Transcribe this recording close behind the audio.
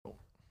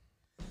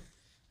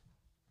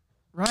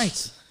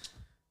Right.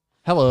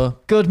 Hello.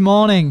 Good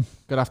morning.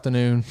 Good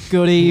afternoon.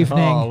 Good evening.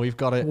 Oh, we've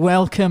got it.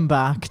 Welcome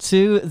back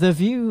to The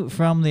View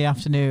from the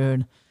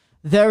Afternoon.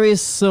 There is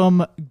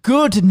some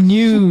good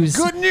news.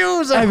 Good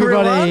news,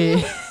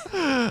 everybody.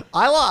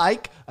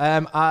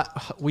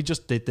 We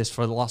just did this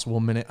for the last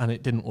 1 minute and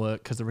it didn't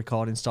work because the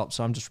recording stopped,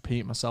 so I'm just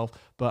repeating myself.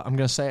 But I'm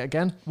going to say it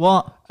again.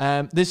 What?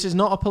 This is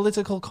not a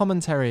political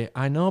commentary.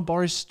 I know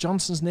Boris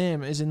Johnson's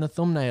name is in the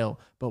thumbnail,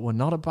 but we're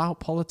not about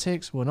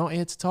politics. We're not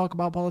here to talk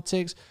about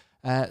politics.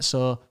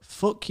 So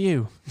fuck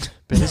you,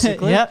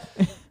 basically. Yep.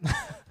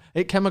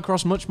 It came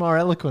across much more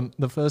eloquent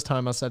the first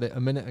time I said it a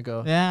minute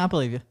ago. Yeah, I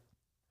believe you.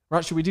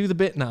 Right, should we do the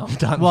bit now,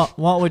 Dan? What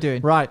are we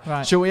doing? Right.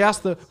 Should we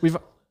ask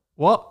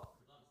what?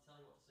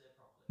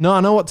 No, I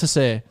know what to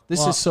say.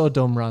 This is so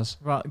dumb, Raz.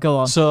 Right, go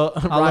on. So,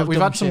 right, we've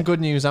had some shit. good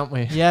news, haven't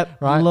we?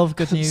 Yep, Right. love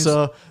good news.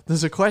 So,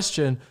 there's a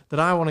question that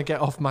I want to get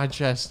off my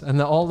chest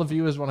and that all the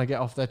viewers want to get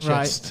off their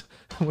chest,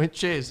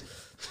 which is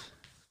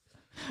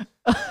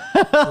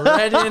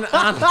Reading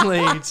and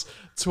Leeds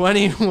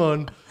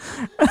 21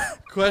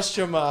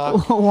 question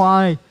mark.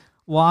 Why?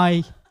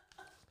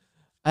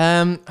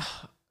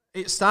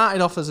 It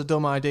started off as a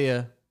dumb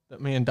idea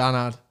that me and Dan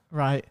had,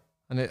 Right.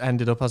 and it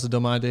ended up as a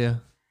dumb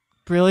idea.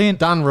 Brilliant.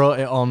 Dan wrote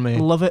it on me.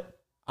 Love it.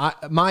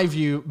 My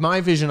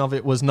vision of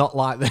it was not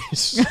like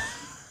this.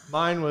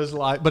 Mine was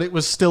like, but it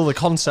was still the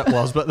concept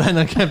was. But then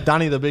I gave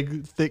Danny the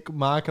big thick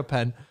marker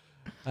pen.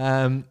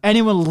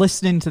 Anyone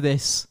listening to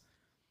this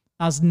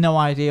has no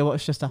idea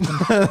what's just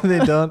happened. They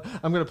don't.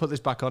 I'm going to put this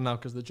back on now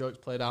because the joke's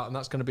played out, and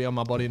that's going to be on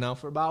my body now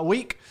for about a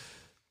week.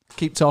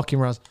 Keep talking,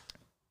 Raz.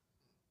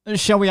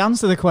 Shall we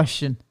answer the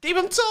question? Keep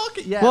on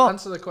talking. Yeah, Well,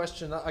 answer the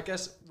question. I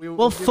guess we will.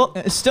 Well,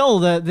 still,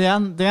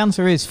 the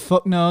answer is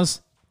fuck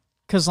knows.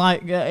 Because,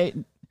 like,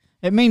 it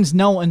means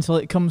no until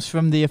it comes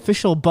from the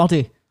official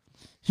body.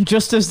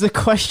 Just as the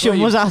question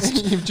was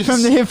asked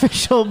from the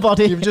official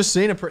body. You've just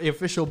seen a pretty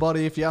official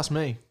body, if you ask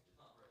me.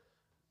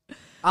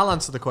 I'll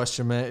answer the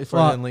question, mate, if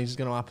What? Reading Leeds is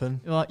going to happen.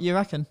 What, you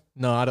reckon?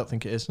 No, I don't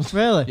think it is.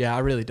 Really? Yeah, I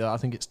really do. I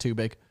think it's too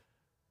big.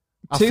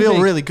 I Too feel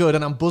big? really good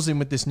and I'm buzzing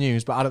with this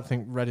news, but I don't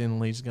think Reading and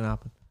Leeds is going to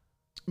happen.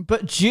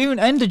 But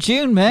end of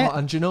June, mate.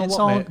 And do you know It's what,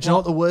 all- mate? Do you know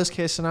what the worst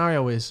case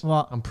scenario is?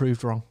 What? I'm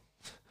proved wrong.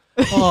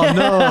 Oh,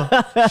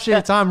 no.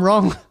 Shit, I'm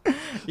wrong.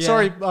 Yeah.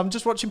 Sorry, I'm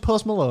just watching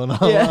Post Malone.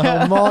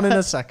 Yeah. I'm on in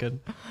a second.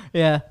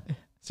 Yeah.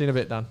 See you in a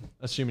bit, Dan.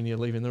 Assuming you're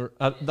leaving the...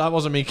 that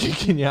wasn't me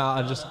kicking you out.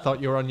 I just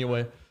thought you were on your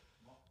way.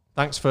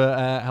 Thanks for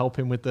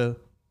helping with the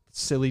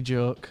silly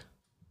joke.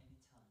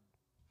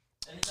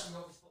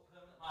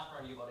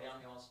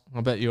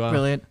 I bet you are.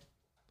 Brilliant.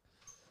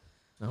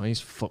 No, he's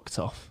fucked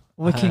off.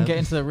 We can get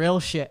into the real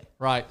shit.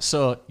 Right,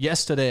 so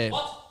yesterday...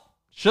 What?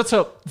 Shut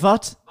up,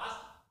 What?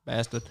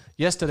 bastard.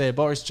 Yesterday,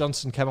 Boris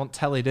Johnson came on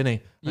telly, didn't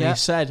he? And Yeah. he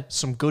said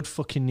some good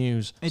fucking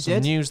news. He some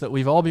did. news that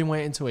we've all been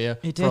waiting to hear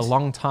He for a did.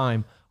 long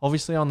time.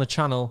 Obviously, on the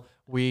channel,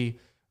 we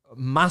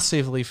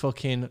massively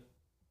fucking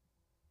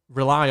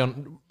rely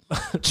on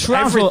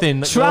everything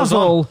that goes on.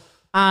 travel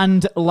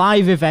and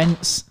live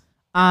events,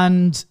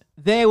 and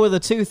they were the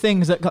two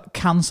things that got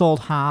cancelled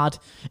hard.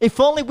 If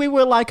only we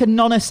were like a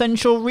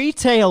non-essential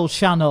retail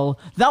channel,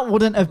 that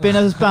wouldn't have been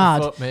as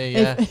bad. Fuck me,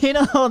 yeah. If, you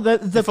know, the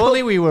If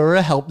only we were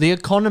a Help the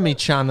Economy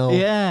channel.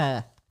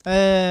 yeah.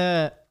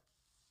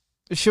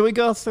 Should we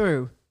go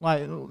through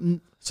like?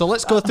 So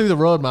let's go through the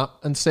roadmap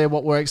and say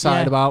what we're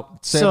excited Yeah.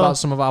 about, say So- about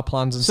some of our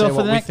plans, and so say for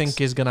what the we next-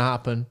 think is going to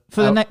happen.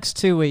 For the next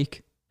 2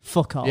 weeks,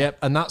 fuck off. Yep,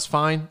 and that's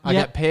fine. I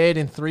Yep. get paid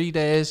in 3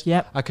 days.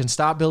 Yep. I can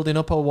start building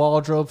up a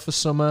wardrobe for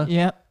summer.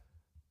 Yep.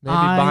 Maybe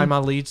buy my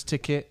Leeds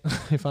ticket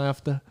if I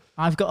have to.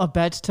 I've got a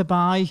bed to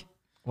buy.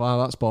 Wow,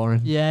 that's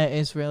boring. Yeah, it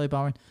is really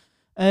boring.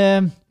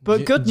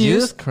 But good news.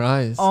 Jesus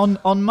Christ.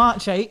 On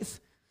March 8th.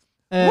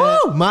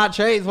 Woo! March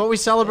 8th. What are we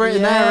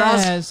celebrating there,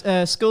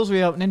 Raz? School's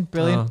reopening.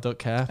 Brilliant. Oh, don't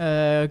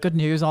care. Good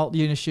news. All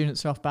uni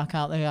students are off back,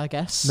 aren't they? I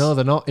guess. No,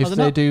 they're not. If they're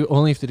they not? do,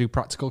 only if they do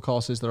practical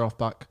courses, they're off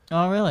back.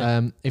 Oh,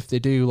 really? If they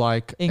do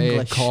like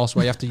English. a course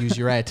where you have to use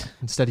your head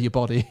instead of your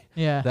body,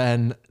 yeah.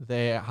 then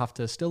they have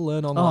to still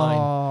learn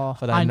online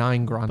for their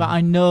 $9,000. But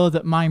I know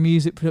that my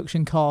music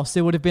production course,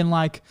 they would have been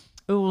like,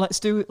 oh, let's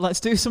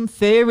do some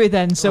theory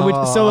then. So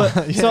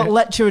yeah.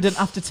 lecturer didn't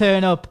have to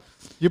turn up.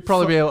 You'd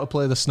probably be able to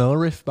play the Snow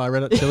Riff by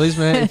Red Hot Chili's,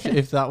 mate,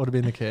 if that would have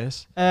been the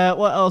case.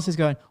 What else is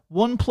going?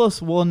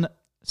 1+1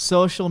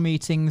 social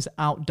meetings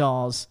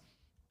outdoors.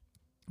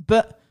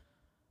 But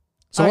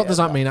So what does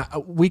that mean?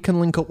 We can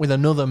link up with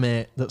another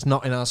mate that's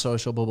not in our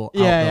social bubble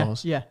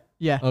outdoors.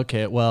 Yeah.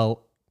 Okay,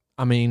 well,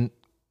 I mean,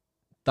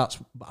 I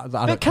But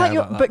don't can't care you?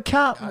 about that. But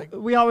can't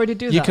we already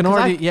do that? You can 'Cause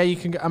already, you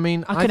can. I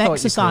mean, I can thought you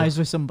exercise could.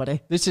 with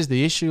somebody. This is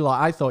the issue.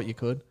 Like I thought you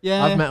could.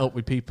 Yeah. I've met up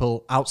with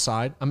people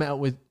outside. I met up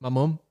with my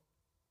mum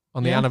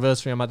on the Yeah.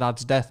 anniversary of my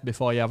dad's death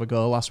before you have a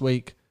go last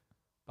week.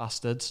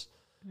 Bastards.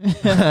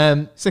 It's a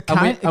and we-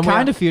 kind and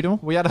we- of funeral.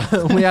 We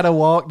had a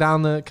walk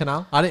down the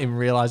canal. I didn't even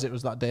realise it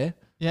was that day.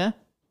 Yeah.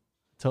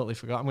 Totally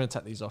forgot. I'm going to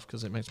take these off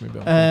because it makes me a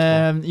bit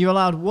uncomfortable. You're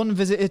allowed one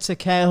visitor to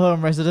care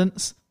home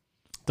residence.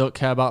 Don't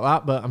care about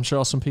that, but I'm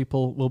sure some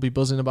people will be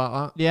buzzing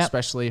about that. Yeah.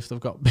 Especially if they've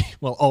got,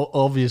 well,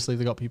 obviously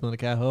they've got people in a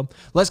care home.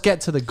 Let's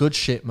get to the good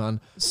shit, man.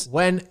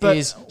 When But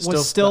is we're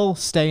still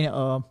staying at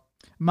home.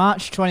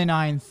 March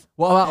 29th.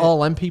 What about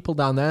all them people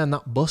down there and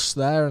that bus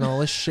there and all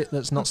this shit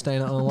that's not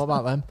staying at home? What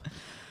about them?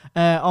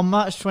 On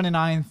March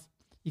 29th,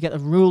 you get the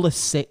Rule of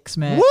 6,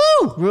 mate.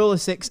 Woo! Rule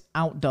of 6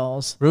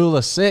 outdoors. Rule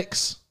of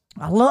 6.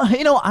 I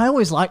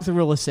always like the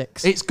Rule of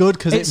 6. It's good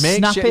because it It's makes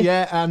snappy. you,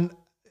 and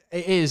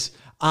it is.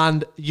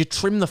 And you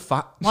trim the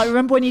fat. Like,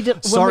 remember when you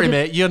did... Sorry,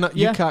 mate, you're not.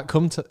 You Yeah. can't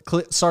come to.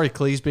 Sorry,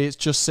 Cleesby. It's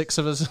just 6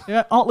 of us.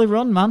 Yeah, Otley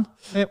Run, man.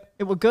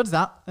 It was good,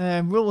 that.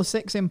 Rule of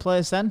 6 in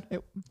place then.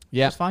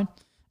 Yeah, It's fine.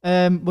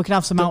 We can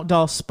have some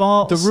outdoor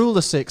sports. the rule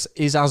of 6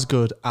 is as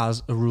good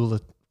as a rule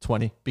of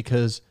 20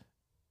 because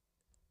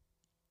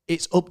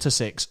it's up to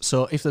 6.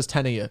 So if there's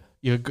 10 of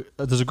you,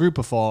 there's a group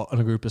of 4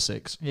 and a group of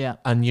 6. Yeah.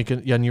 And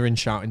you're in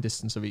shouting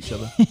distance of each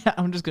other. Yeah,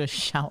 I'm just going to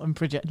shout and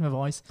project my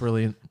voice.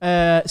 Brilliant.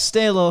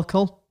 Stay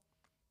local.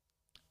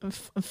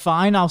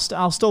 Fine, I'll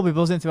still be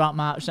buzzing throughout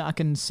March that I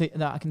can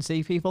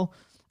see people.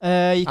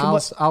 You can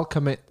I'll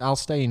commit. I'll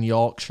stay in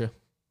Yorkshire.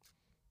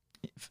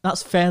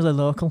 That's fairly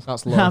local.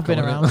 That's local. I've been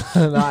isn't it?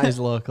 around. That is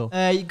local.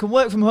 You can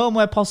work from home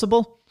where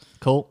possible.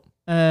 Cool.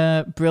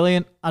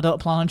 Brilliant. I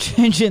don't plan on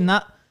changing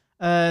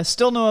that.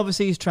 Still no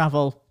overseas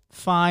travel.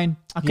 Fine.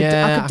 I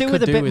could do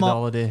with a bit more.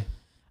 Holiday.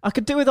 I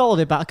could do with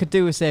holiday, but I could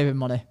do with saving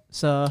money.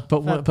 So,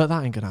 but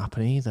that ain't gonna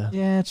happen either.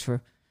 Yeah,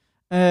 true.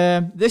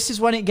 This is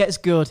when it gets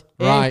good.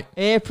 Right.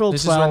 April 12th.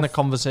 This is when the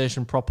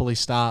conversation properly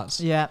starts.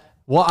 Yeah.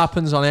 What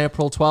happens on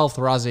April 12th,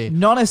 Razzie?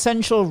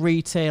 Non-essential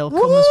retail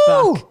comes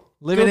Woo! back.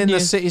 Living Good in the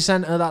news. city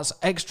centre, that's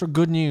extra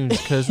good news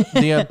because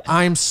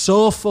I'm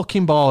so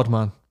fucking bored,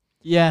 man.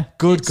 Yeah.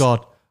 Good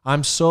God.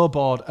 I'm so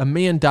bored. And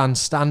me and Dan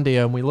stand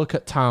here and we look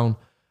at town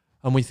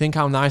and we think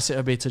how nice it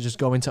would be to just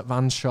go into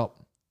Van's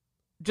shop.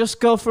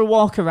 Just go for a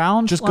walk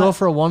around. Just go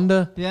for a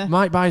wander. Yeah.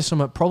 Might buy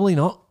something. Probably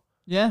not.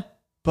 Yeah.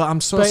 But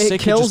I'm so But it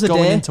sick of kills just a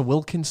going day. into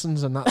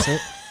Wilkinson's and that's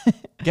it.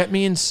 Get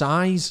me in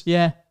size.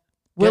 Yeah.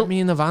 Get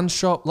me in the van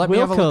shop. Let me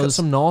have a look at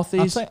some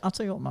Northies. I'll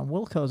tell you what, man.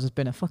 Wilco's has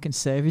been a fucking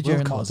saviour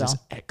during Wilco's lockdown. is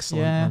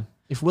excellent, Yeah. man.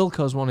 If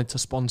Wilco's wanted to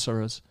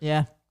sponsor us,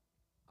 Yeah.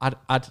 I'd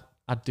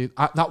do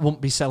that.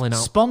 Wouldn't be selling out.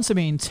 Sponsor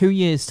me in 2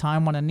 years'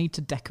 time when I need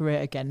to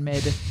decorate again,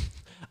 maybe.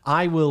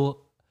 I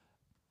will.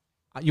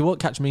 You won't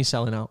catch me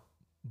selling out,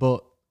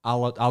 but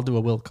I'll do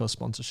a Wilco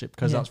sponsorship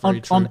because that's very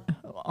true.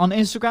 On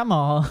Instagram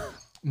or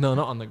No,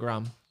 not on the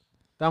gram.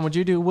 Dan, would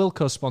you do a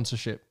Wilco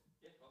sponsorship?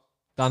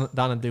 Dan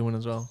would do one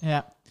as well.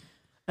 yeah.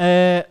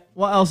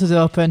 What else is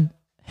open?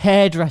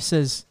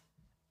 Hairdressers,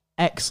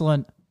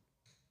 excellent.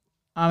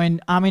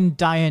 I'm in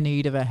dire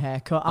need of a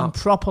haircut. I'm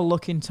proper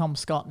looking Tom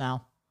Scott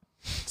now.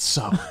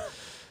 So,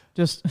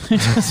 just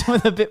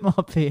with a bit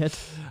more beard.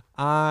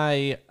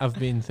 I have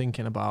been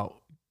thinking about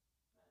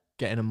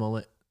getting a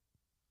mullet.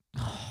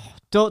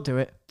 Don't do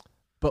it.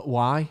 But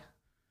why?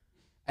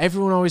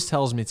 Everyone always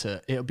tells me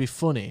to. It'll be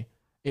funny.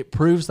 It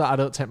proves that I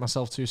don't take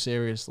myself too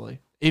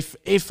seriously.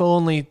 If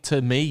only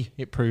to me,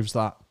 it proves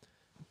that.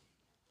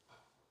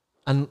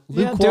 And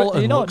Luke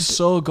Walton looks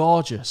so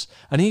gorgeous,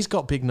 and he's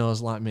got big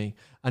nose like me,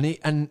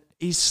 and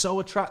he's so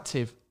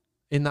attractive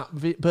in that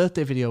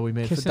birthday video we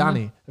made for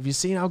Danny. Have you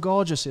seen how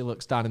gorgeous he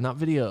looks, Dan, in that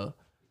video?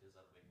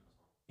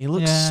 He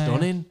looks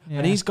stunning,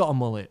 and he's got a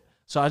mullet.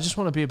 So I just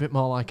want to be a bit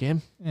more like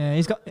him. Yeah,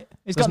 he's got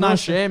no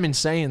nice shame in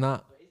saying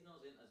that.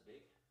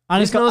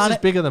 And his nose is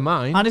bigger than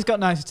mine. And he's got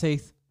nicer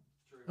teeth.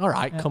 All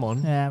right, come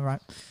on. Yeah,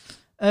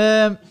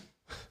 right.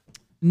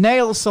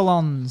 Nail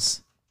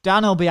salons.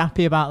 Dan will be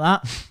happy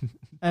about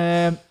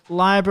that.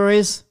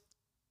 Libraries.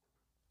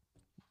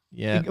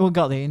 Yeah. We've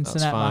got the internet,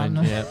 that's fine.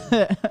 man.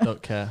 Yeah,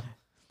 don't care.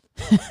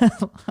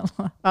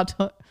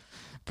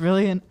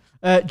 Brilliant.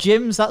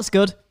 Gyms, that's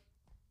good.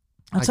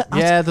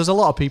 There's a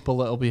lot of people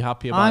that'll be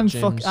happy about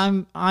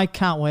gyms. I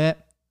can't wait.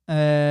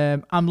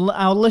 I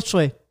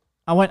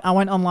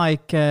went on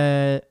like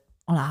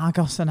on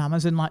Argos and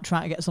Amazon, like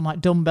trying to get some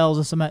like dumbbells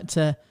or something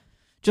to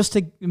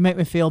make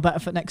me feel better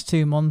for the next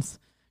 2 months.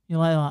 You're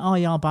like, oh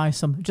yeah, I'll buy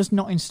some. Just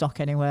not in stock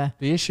anywhere.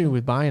 The issue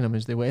with buying them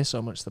is they weigh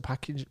so much. The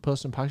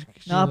post and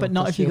package. No, but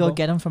not if you go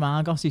get them from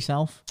Argos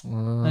yourself.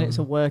 And it's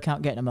a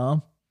workout getting them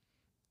home.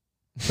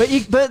 But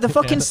the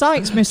fucking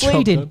site's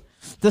misleading.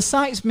 The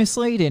site's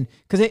misleading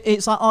because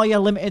it's like, oh yeah,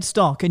 limited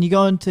stock, and you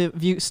go into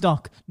view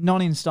stock,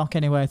 none in stock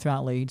anywhere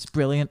throughout Leeds.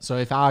 Brilliant. So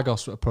if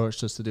Argos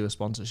approached us to do a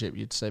sponsorship,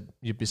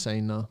 you'd be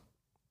saying no.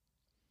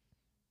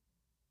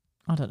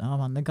 I don't know,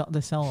 man.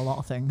 They sell a lot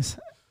of things.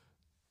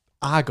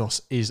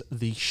 Argos is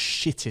the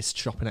shittest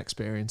shopping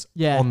experience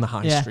on the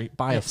high street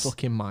by a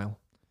fucking mile.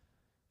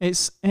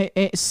 It's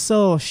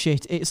so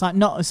shit. It's like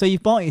not so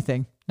you've bought your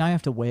thing, now you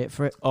have to wait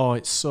for it. Oh,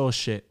 it's so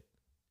shit.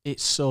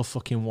 It's so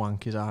fucking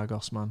wank is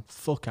Argos, man.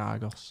 Fuck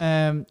Argos.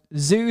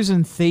 Zoos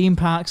and theme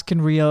parks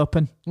can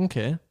reopen.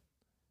 Okay.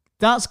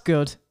 That's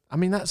good. I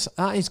mean, that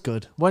is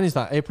good. When is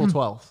that? April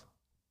 12th?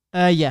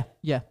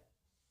 Yeah.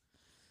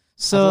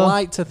 So I'd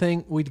like to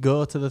think we'd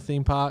go to the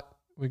theme park.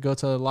 We'd go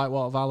to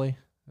Lightwater Valley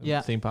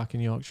theme park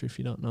in Yorkshire. If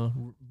you don't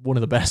know, one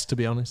of the best, to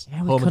be honest.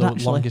 Yeah, we Home of could the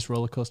actually. longest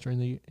roller coaster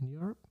in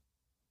Europe.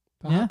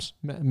 Perhaps,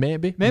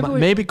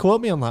 maybe,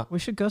 quote me on that. We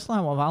should go to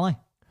Sligo Valley.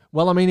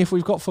 Well, I mean, if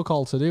we've got fuck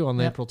all to do on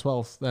Yep. April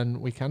 12th, then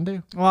we can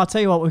do. Well, I'll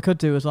tell you what we could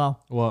do as well.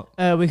 What?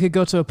 We could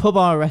go to a pub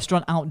or a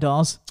restaurant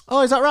outdoors.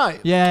 Oh, is that right?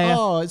 Yeah.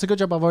 Oh, it's a good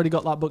job I've already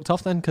got that booked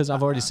off then, because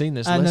I've already seen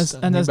this And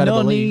list. there's you better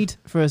no believe. need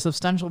for a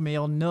substantial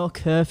meal, no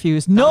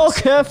curfews. No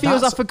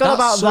curfews, I forgot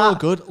about so that. so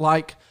good.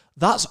 Like,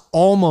 that's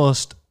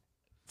almost...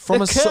 From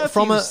the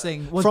a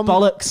thing was from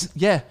bollocks.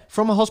 Yeah,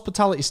 from a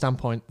hospitality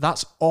standpoint,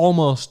 that's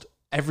almost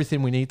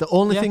everything we need. The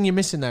only thing you're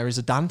missing there is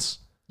a dance.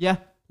 Yeah.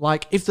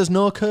 Like, if there's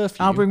no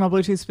curfew, I'll bring my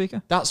Bluetooth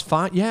speaker. that's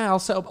fine. Yeah, I'll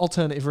set up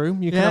alternative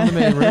room. You can have the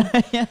main room.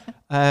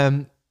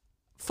 Yeah.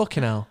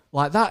 Fucking hell,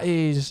 like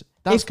that's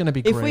going to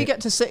be great. If we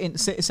get to sit in the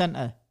city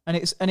centre and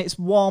it's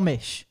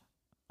warmish,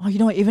 oh, you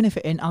know what? Even if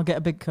it ain't, I'll get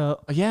a big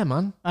coat Yeah,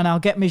 man. and I'll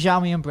get my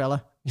Xiaomi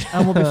umbrella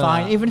and we'll be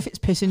fine. Even if it's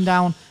pissing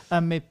down,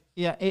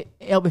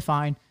 it'll be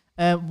fine.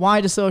 Why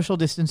do social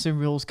distancing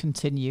rules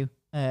continue?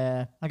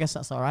 I guess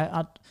that's all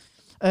right.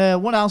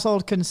 One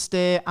household can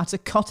stay at a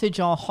cottage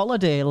or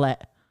holiday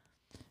let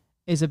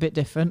is a bit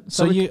different.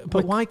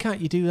 But why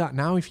can't you do that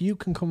now? If you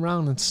can come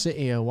round and sit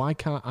here, why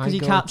can't I? Because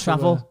you can't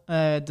travel.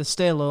 The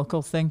stay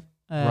local thing.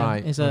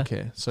 Right.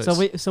 Okay.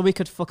 So we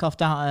could fuck off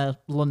down to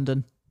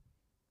London.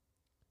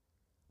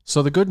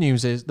 So the good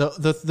news is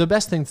the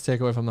best thing to take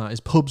away from that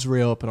is pubs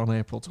reopen on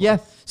April 12th. Yeah.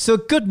 So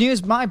good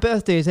news. My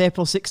birthday is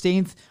April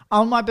 16th.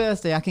 On my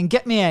birthday, I can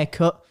get my hair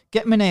cut,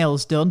 get my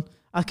nails done.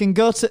 I can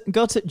go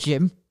to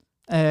gym.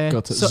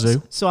 Go to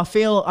zoo. So I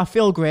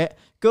feel great.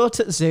 Go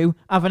to the zoo.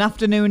 Have an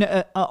afternoon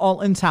at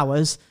Alton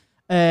Towers.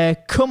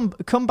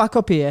 Come back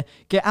up here.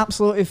 Get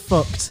absolutely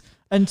fucked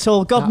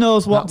until God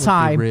knows what that would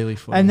time. Be really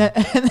funny.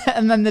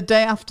 And then the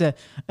day after,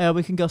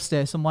 we can go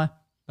stay somewhere.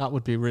 That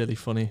would be really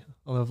funny.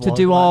 To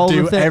do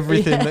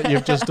everything that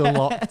you've just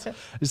unlocked.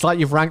 It's like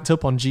you've ranked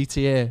up on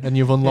GTA and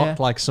you've unlocked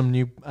like some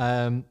new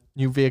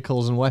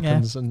vehicles and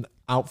weapons and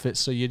outfits.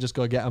 So you just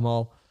go get them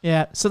all.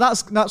 Yeah, so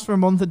that's for a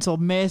month until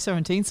May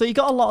 17th. So you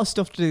got a lot of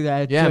stuff to do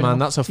there. Yeah, man,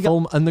 that's a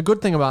full... And the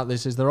good thing about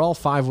this is they're all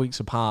 5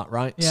 weeks apart,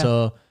 right? Yeah.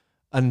 So,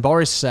 and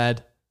Boris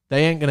said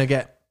they ain't going to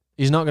get...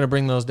 He's not going to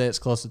bring those dates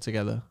closer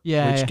together.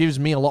 Yeah, which gives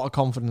me a lot of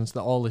confidence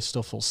that all this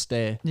stuff will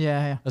stay.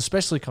 Yeah.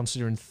 Especially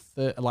considering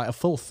like a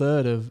full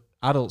third of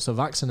adults are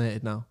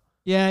vaccinated now.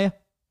 Yeah.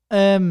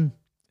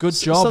 Good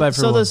job,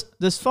 everyone. So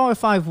there's 4 or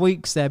 5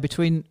 weeks there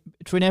between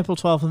April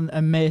 12th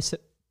and May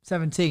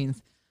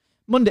 17th.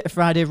 Monday to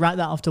Friday, write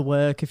that off to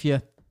work if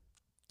you're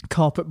a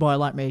corporate boy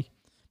like me.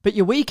 But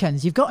your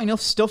weekends, you've got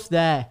enough stuff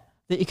there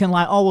that you can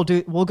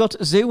we'll go to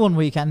the zoo one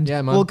weekend.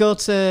 Yeah, man. We'll go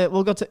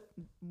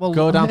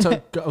down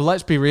to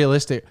let's be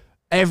realistic.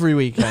 Every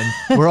weekend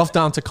we're off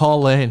down to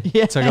Call Lane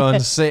to go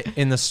and sit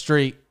in the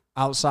street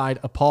outside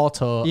a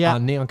Porto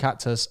and Neon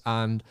Cactus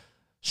and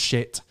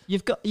shit.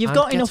 You've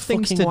got enough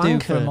things to do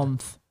for a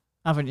month,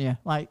 haven't you?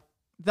 Like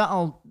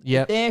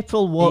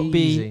April won't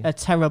be a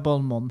terrible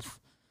month.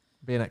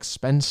 Be an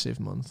expensive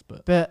month,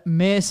 but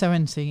May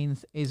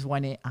 17th is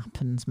when it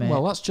happens, mate.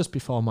 Well, that's just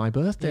before my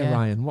birthday,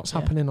 Ryan. What's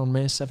happening on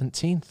May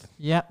 17th?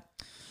 Yep.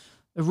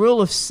 The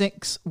rule of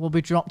 6 will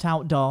be dropped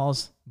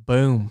outdoors.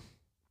 Boom.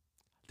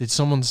 Did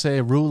someone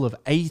say rule of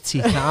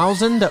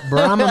 80,000 at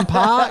Bramham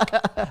Park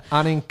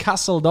and in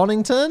Castle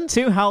Donington?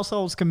 2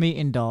 households can meet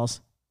indoors.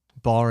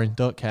 Boring,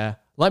 don't care.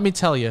 Let me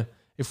tell you,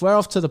 if we're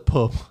off to the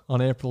pub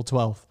on April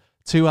 12th,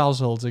 2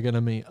 households are going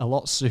to meet a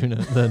lot sooner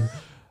than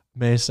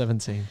May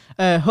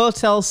 17th.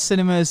 Hotels,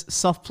 cinemas,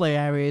 soft play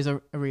areas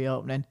are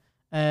reopening.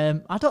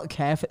 I don't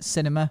care if it's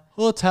cinema.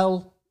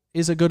 Hotel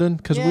is a good one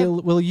because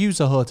we'll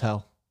use a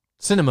hotel.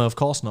 Cinema, of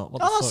course not.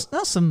 What the fuck?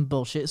 That's some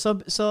bullshit.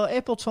 So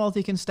April 12th,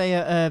 you can stay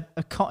at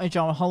a cottage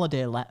or a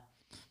holiday let,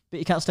 but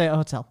you can't stay at a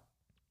hotel.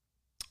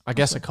 I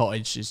guess a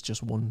cottage is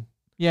just one.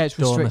 Yeah, it's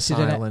restricted,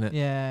 isn't it?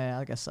 Yeah,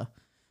 I guess so.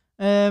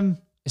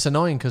 It's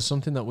annoying because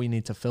something that we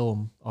need to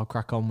film or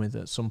crack on with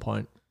at some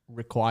point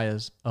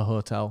requires a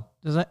hotel.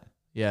 Does it?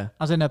 Yeah.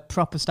 As in a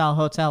proper style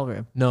hotel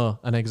room? No,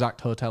 an exact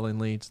hotel in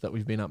Leeds that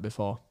we've been at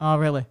before. Oh,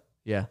 really?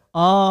 Yeah.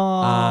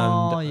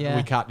 Oh, and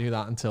we can't do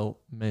that until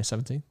May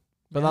 17th.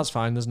 But that's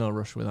fine. There's no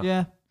rush with that.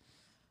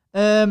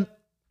 Yeah.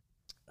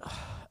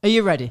 Are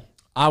you ready?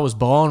 I was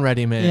born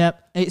ready, mate.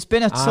 Yep. It's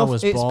been a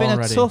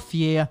tough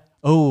year.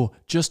 Oh,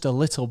 just a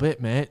little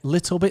bit, mate.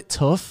 Little bit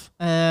tough.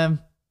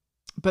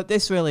 But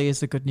this really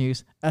is the good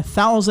news.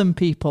 1,000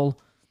 people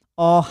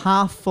or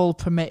half full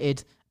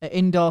permitted at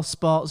indoor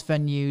sports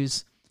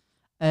venues.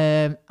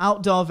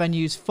 Outdoor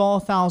venues,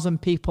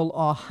 4,000 people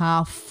or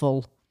half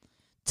full.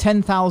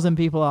 10,000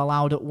 people are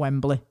allowed at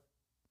Wembley.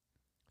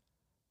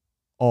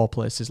 Or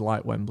places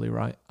like Wembley,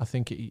 right? I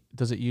think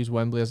does it use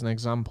Wembley as an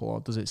example,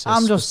 or does it say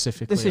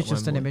specifically? This is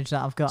just an image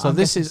that I've got. So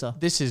this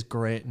is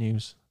great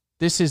news.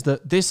 This is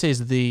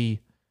the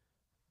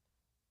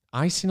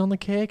icing on the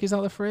cake. Is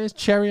that the phrase?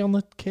 Cherry on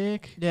the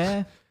cake.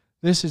 Yeah.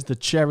 This is the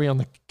cherry on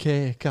the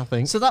cake, I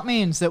think. So that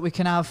means that we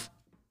can have,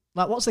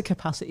 what's the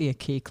capacity of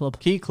Key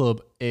Club? Key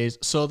Club is,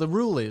 so the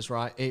rule is,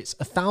 right, it's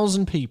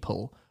 1,000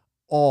 people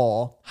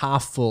or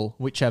half full,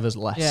 whichever's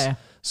less. Yeah.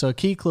 So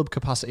key club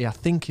capacity, I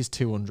think, is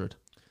 200.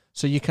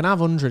 So you can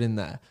have 100 in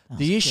there.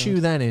 The issue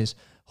then is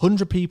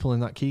 100 people in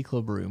that key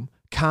club room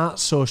can't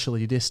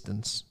socially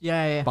distance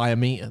by a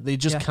meter. They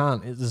just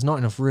can't. There's not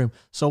enough room.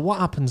 So what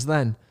happens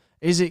then?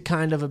 Is it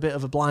kind of a bit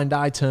of a blind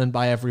eye turned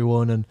by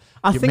everyone, and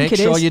I you think make it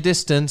sure is. you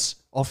distance,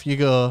 off you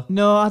go?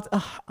 No,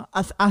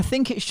 I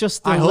think it's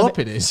just. I hope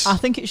it is. I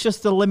think it's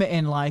just the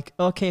limiting. Like,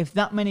 okay, if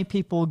that many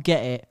people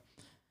get it,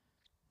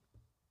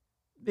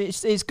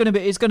 it's gonna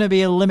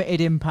be a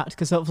limited impact,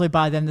 because hopefully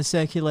by then the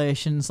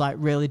circulation's like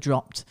really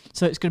dropped,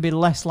 so it's gonna be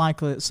less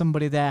likely that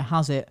somebody there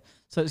has it.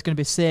 So it's gonna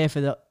be safer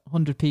that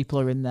 100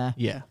 people are in there.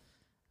 Yeah.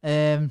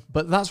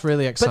 But that's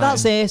really exciting. But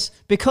that's ace,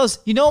 because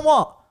you know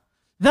what?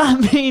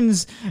 That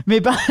means my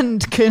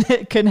band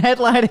can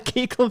headline a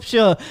key club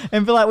show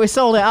and be like, we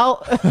sold it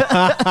out.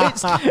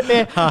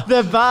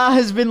 The bar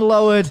has been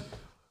lowered.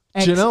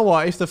 Do you know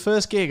what? If the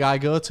first gig I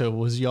go to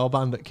was your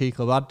band at Key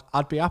Club,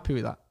 I'd be happy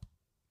with that.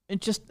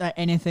 Just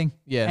anything.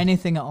 Yeah.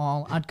 Anything at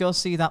all. I'd go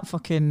see that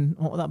fucking,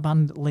 what was that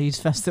band, Leeds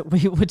Fest, that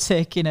we were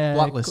taking a...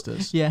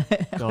 Blacklisters. Yeah.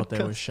 God,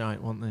 they were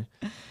shite, weren't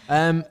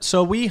they?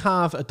 So we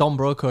have a Don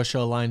Broco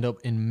show lined up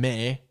in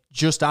May,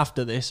 just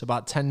after this,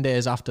 about 10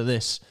 days after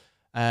this.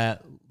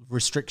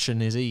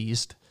 Restriction is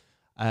eased,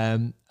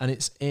 and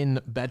it's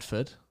in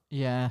Bedford,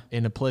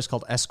 in a place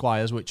called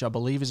Esquires, which I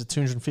believe is a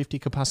 250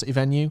 capacity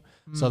venue.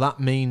 So that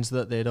means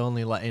that they'd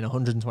only let in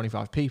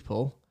 125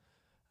 people.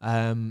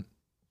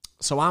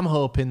 So I'm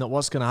hoping that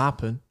what's going to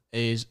happen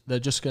is they're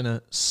just going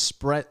to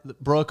spread.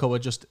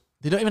 Broco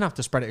they don't even have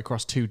to spread it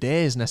across 2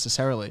 days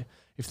necessarily.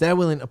 If they're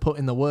willing to put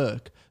in the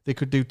work, they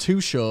could do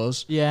 2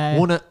 shows,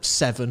 one at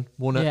 7,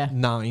 one at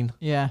 9,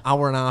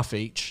 hour and a half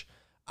each.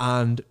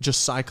 And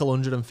just cycle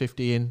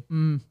 150 in,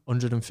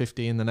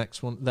 150 in the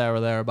next one, there or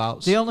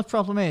thereabouts. The only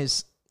problem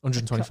is...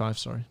 125,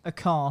 sorry. Of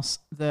course,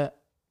 that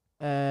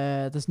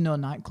there's no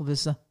nightclub,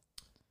 is there?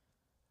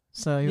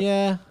 So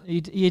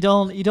you'd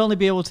only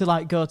be able to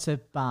like go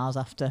to bars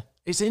after.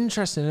 It's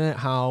interesting, isn't it,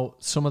 how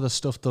some of the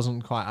stuff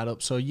doesn't quite add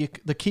up. So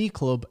the Key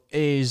Club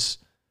is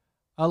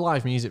a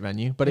live music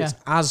venue, but it's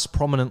as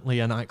prominently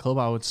a nightclub,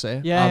 I would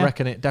say. I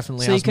reckon it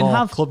definitely has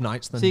more club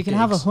nights than So you can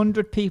have gigs.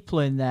 100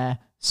 people in there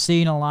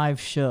seeing a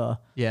live show.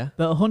 Yeah.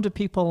 But 100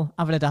 people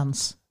having a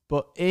dance.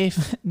 But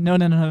if... No.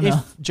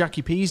 If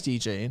Jackie P's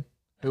DJing,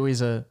 who is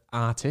an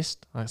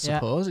artist, I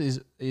suppose,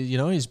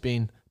 he's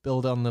been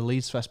billed on the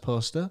Leeds Fest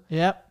poster.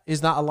 Yep.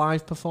 Is that a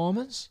live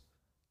performance?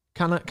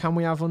 Can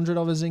we have 100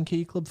 of us in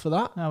Key Club for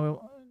that?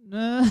 No.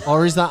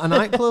 Or is that a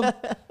nightclub?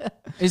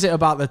 Is it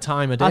about the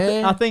time of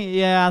day? I think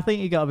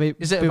you got to be.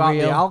 Is it about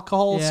real. the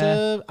alcohol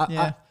served?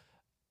 I'd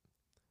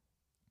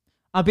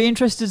be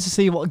interested to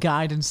see what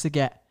guidance to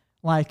get.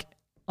 Like,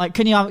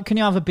 can you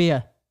have a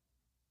beer?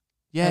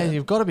 Yeah,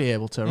 you've got to be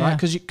able to, right?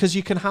 Because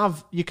you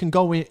can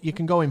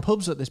go in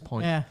pubs at this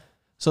point. Yeah.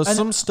 So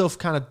some stuff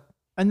kind of.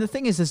 And the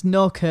thing is, there's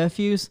no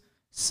curfews.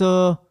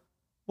 So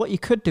what you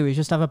could do is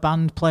just have a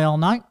band play all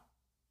night,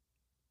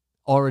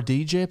 or a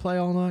DJ play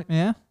all night.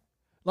 Yeah.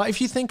 Like if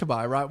you think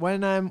about it, right?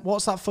 When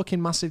what's that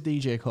fucking massive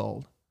DJ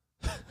called?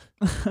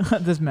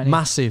 There's many.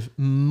 Massive,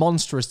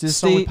 monstrous. This is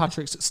song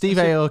with Steve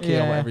Aoki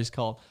or whatever he's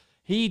called.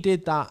 He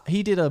did that.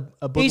 He did a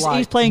Bud Light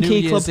he's playing New Key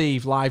Year's Club.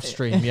 Eve live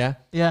stream, yeah?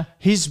 Yeah.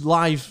 His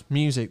live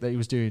music that he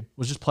was doing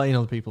was just playing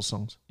other people's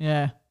songs.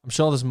 Yeah. I'm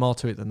sure there's more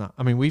to it than that.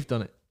 I mean, we've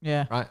done it.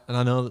 Yeah. Right? And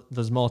I know that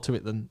there's more to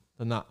it than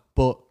that.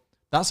 But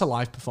that's a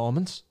live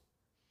performance.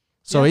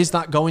 So is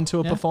that going to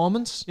a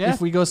performance? Yeah.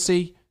 If we go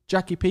see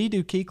Jackie P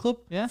do Key Club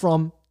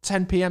from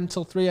 10 p.m.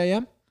 till 3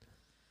 a.m.?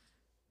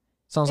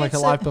 Sounds like a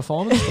live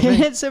performance to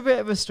me. It's a bit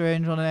of a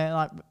strange one,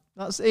 isn't it?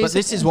 But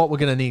this is what we're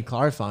going to need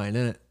clarifying,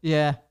 isn't it?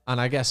 Yeah. And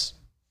I guess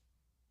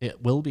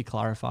it will be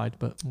clarified,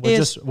 but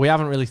we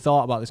haven't really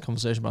thought about this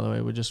conversation, by the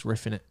way. We're just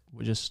riffing it.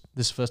 This is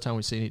the first time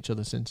we've seen each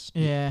other since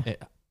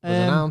it was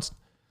announced.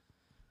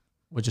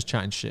 We're just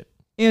chatting shit.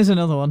 Here's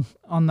another one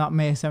on that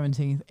May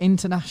 17th.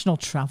 International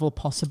travel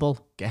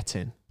possible. Get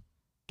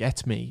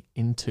me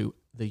into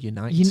the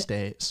United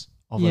States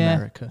of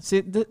America.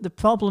 See, the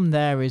problem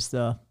there is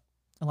though,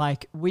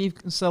 like we're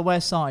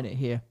starting it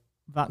here.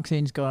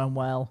 Vaccines going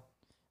well.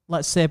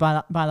 Let's say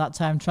by that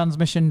time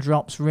transmission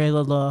drops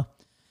really low.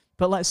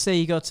 But let's say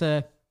you go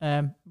to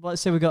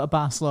let's say we go to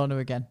Barcelona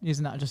again.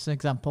 Using that just as an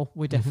example,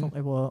 we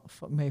definitely won't.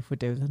 Fuck me if we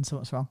do, then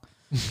something's wrong.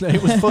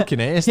 It was fucking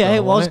ace. Yeah, though,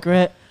 it was wasn't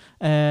great.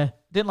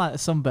 Didn't like the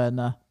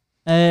sunburn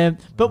there.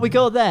 But we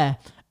go there,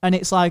 and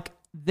it's like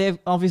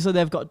they've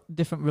got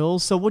different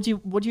rules. So would you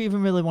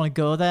even really want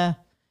to go there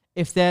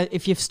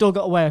if you've still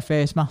got to wear a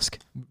face mask?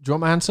 Do you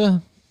want my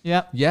answer?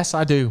 Yeah. Yes,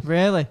 I do.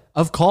 Really?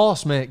 Of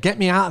course, mate. Get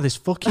me out of this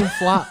fucking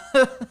flat.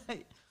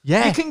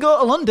 Yeah. You can go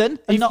to London.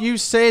 You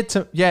said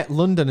to... Yeah,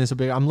 London is a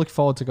big... I'm looking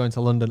forward to going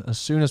to London as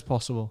soon as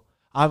possible.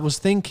 I was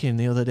thinking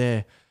the other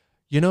day,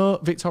 you know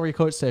Victoria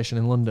Coach Station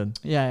in London?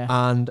 Yeah.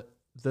 And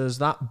there's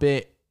that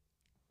bit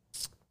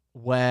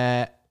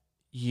where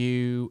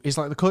it's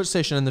like the coach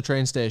station and the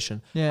train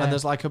station. Yeah. And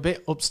there's like a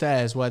bit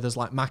upstairs where there's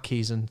like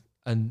Mackies and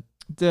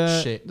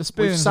the shit. The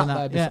spoons and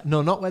that.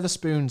 No, not where the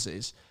spoons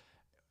is.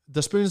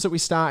 the spoons that we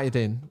started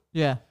in,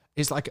 Yeah.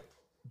 it's like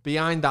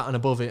behind that and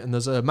above it, and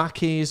there's a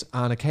Mackey's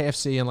and a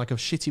KFC and like a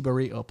shitty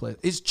burrito place.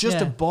 It's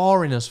just a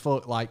boring as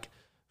fuck like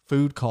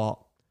food court.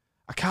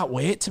 I can't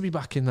wait to be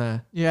back in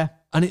there. Yeah.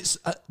 And it's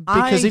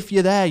because if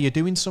you're there, you're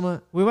doing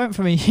something. We went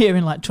from a year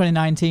in like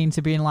 2019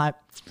 to being like,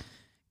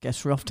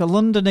 guess we're off to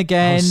London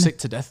again. I was sick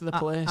to death of the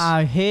place.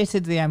 I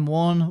hated the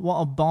M1.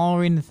 What a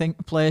boring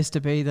place to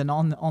be than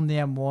on the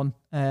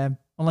M1.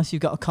 Unless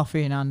you've got a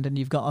coffee in hand and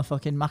you've got a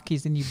fucking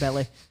Mackey's in your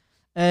belly.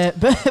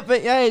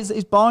 But yeah,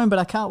 it's boring, but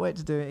I can't wait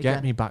to do it again.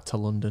 Get me back to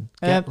London.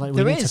 We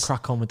need to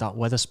crack on with that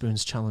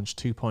Weatherspoons Challenge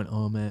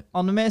 2.0, mate.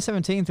 On the May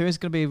 17th, there is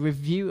going to be a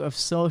review of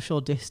social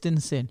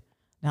distancing.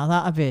 Now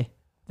that'd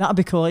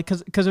be cool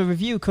because a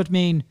review could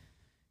mean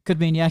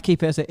yeah,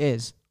 keep it as it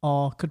is,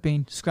 or could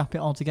mean scrap it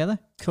altogether.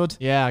 Could.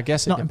 Yeah, I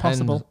guess it's not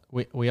depends. impossible.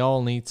 We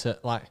all need to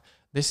like.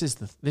 This is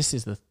the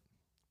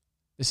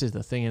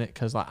thing in it,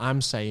 because like I'm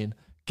saying,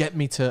 get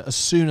me to as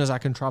soon as I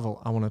can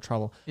travel. I want to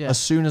travel. Yeah. As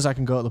soon as I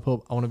can go to the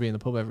pub, I want to be in the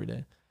pub every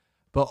day.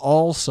 But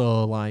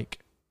also like,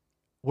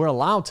 we're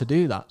allowed to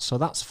do that, so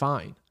that's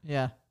fine.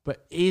 Yeah.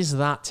 But is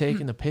that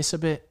taking the piss a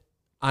bit?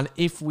 And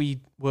if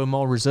we were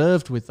more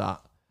reserved with that,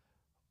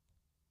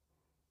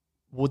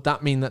 would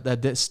that mean that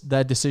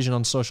their decision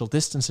on social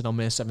distancing on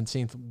May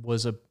 17th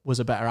was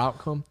a better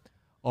outcome?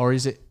 Or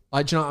is it,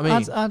 like, do you know what I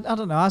mean? I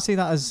don't know. I see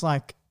that as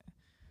like,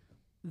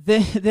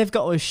 they've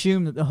got to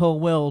assume that the whole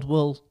world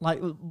will,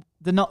 like,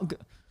 they're not,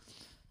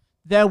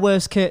 their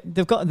worst case,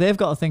 they've got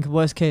to think of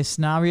worst case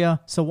scenario.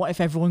 So what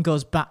if everyone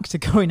goes back to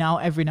going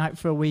out every night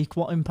for a week?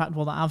 What impact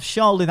will that have?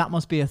 Surely that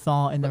must be a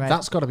thought in their head.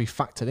 That's got to be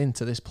factored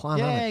into this plan,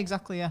 Yeah,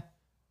 exactly, yeah.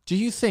 Do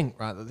you think,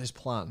 right, that this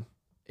plan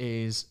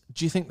do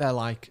you think they're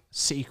like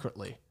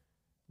secretly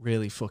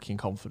really fucking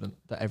confident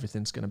that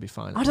everything's going to be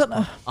fine? I don't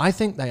know. I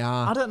think they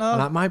are. I don't know.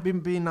 And that might be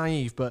being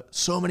naive, but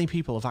so many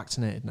people are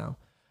vaccinated now.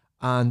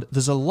 And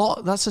there's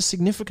that's a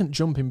significant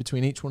jump in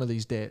between each one of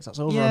these dates. That's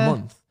over a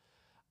month.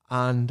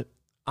 And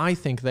I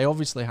think they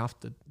obviously have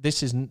to,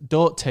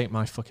 don't take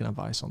my fucking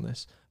advice on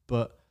this,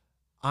 but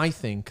I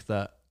think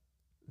that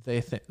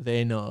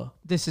they know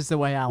this is the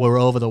way out. We're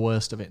over the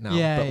worst of it now,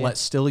 but let's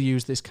still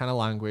use this kind of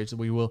language.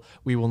 We will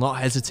not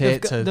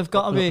hesitate they've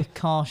got to be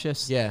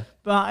cautious. Yeah,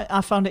 but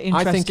I found it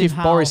interesting. I think if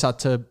Boris had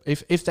to,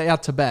 if they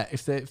had to bet,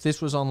 if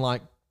this was on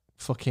like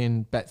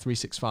fucking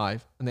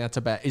Bet365 and they had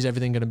to bet, is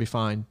everything going to be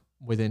fine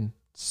within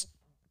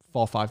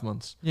 4 or 5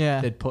 months? Yeah,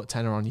 they'd put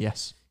tenner on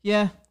yes.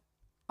 Yeah,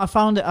 I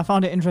found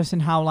it interesting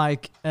how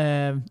like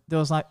there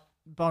was like.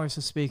 Boris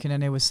was speaking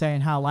and he was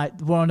saying how like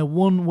we're on a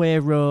one-way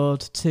road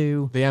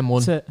to the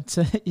M1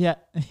 to yeah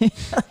the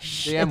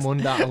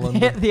M1 down to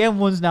London. The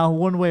M1's now a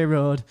one-way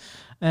road.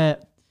 No,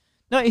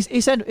 he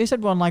said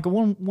we're on like a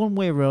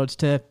one-way road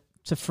to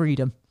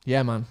freedom.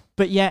 Yeah, man.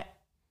 But yet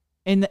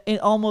in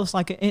almost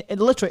like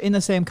literally in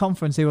the same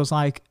conference he was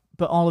like,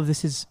 but all of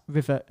this is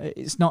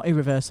it's not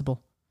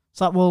irreversible.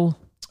 It's like, well,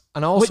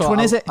 and also which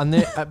one is it?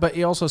 And but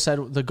he also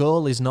said the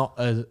goal is not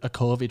a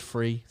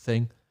COVID-free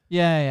thing.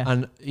 Yeah.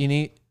 And you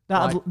need.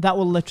 That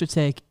will literally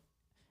take,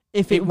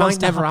 if it might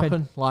never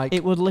happen. Like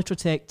it would literally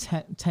take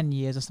 10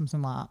 years or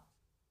something like that.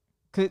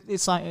 'Cause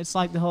it's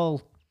like the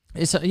whole.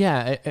 It's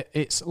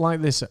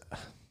like this.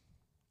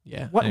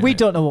 Yeah, anyway. We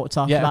don't know what to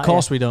talk about. Yeah, of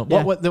course we don't.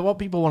 Yeah. What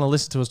people want to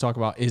listen to us talk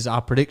about is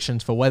our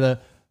predictions for whether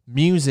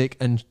music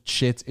and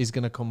shit is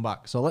going to come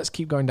back. So let's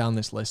keep going down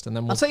this list, and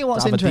then we'll tell you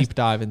what's have a interesting. deep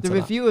dive into the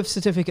review of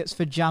certificates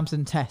for jabs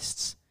and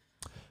tests.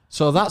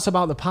 So that's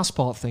about the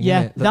passport thing,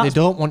 isn't it? That they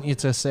don't want you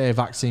to say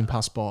vaccine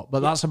passport, but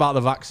that's about the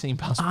vaccine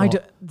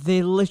passport.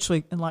 They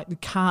literally, like, they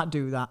can't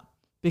do that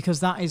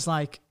because that is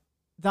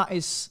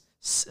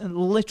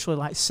literally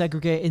like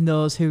segregating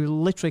those who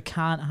literally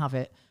can't have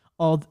it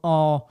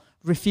or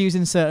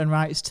refusing certain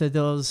rights to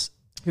those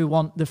who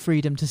want the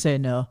freedom to say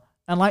no.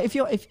 And like, if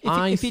you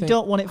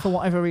don't want it for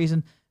whatever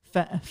reason,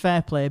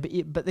 fair play,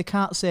 but they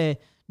can't say,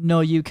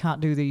 no, you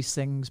can't do these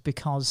things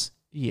because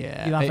you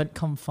haven't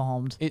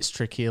conformed. It's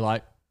tricky,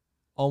 like,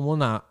 on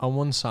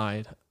one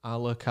side, I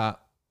look at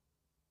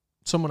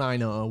someone I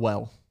know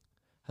well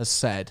has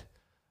said,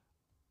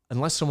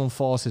 unless someone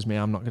forces me,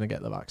 I'm not going to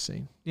get the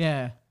vaccine.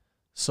 Yeah.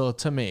 So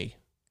to me,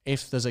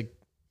 if there's a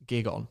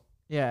gig on,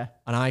 and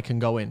I can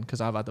go in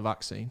because I've had the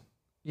vaccine,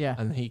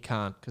 and he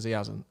can't because he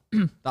hasn't,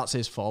 that's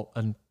his fault,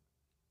 and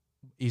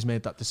he's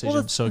made that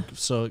decision.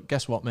 So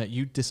guess what, mate?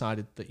 You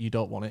decided that you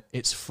don't want it.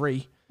 It's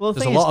free. Well,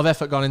 there's a lot of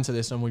effort gone into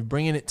this, and we're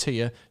bringing it to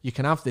you. You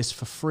can have this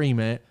for free,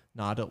 mate.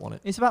 No, I don't want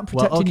it. It's about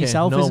protecting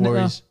yourself, isn't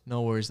it?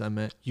 No worries then,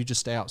 mate. You just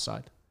stay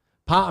outside.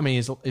 Part of me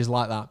is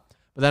like that.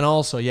 But then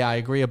also, I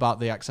agree about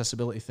the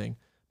accessibility thing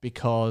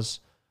because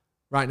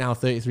right now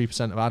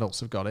 33% of adults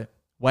have got it.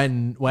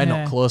 When we're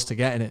not close to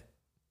getting it.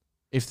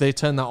 If they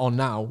turn that on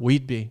now,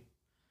 we'd be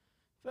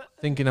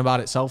thinking about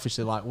it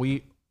selfishly. Like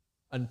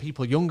and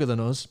people younger than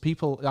us,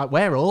 people like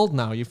we're old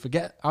now. I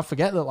forget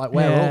that like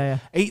we're old.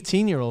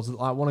 18-year-olds that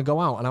like want to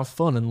go out and have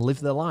fun and live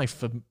their life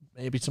for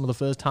maybe some of the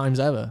first times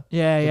ever.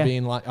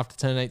 Being like after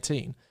turning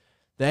 18,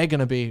 they're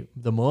gonna be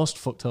the most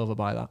fucked over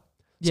by that.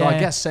 So I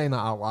guess saying that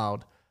out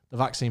loud, the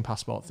vaccine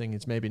passport thing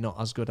is maybe not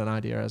as good an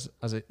idea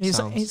as it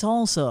sounds. It's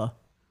also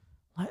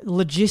like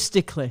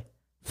logistically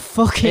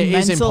fucking It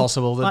mental. is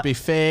impossible. There'd Like, be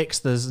fakes.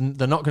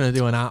 They're not going to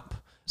do an app.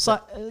 So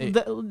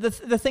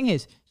the thing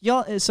is,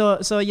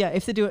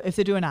 if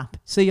they do an app,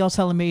 so you're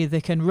telling me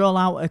they can roll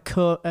out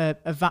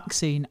a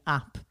vaccine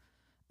app,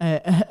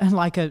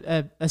 like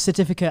a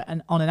certificate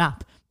on an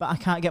app, but I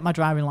can't get my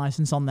driving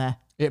license on there.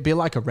 It'd be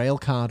like a rail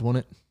card,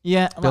 wouldn't it?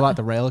 Yeah, It'd be like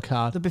the rail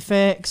card. There'd be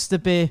fakes.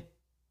 There'd be.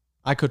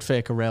 I could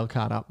fake a rail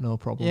card app, no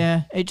problem.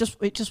 Yeah, it just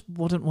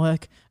wouldn't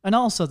work. And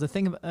also the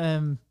thing,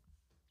 I'm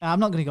not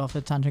going to go off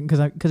a tangent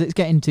because it's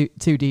getting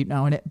too deep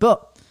now in it,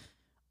 but.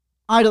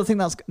 I don't think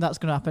that's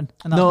going to happen.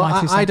 And that's No,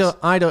 my 2 cents.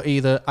 I don't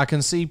either. I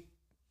can see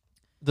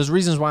there's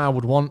reasons why I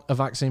would want a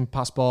vaccine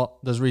passport.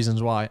 There's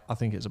reasons why I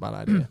think it's a bad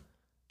idea.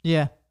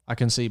 Yeah. I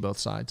can see both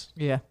sides.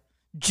 Yeah.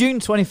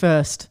 June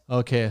 21st.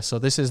 Okay, so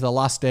this is the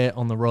last date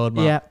on the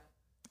roadmap.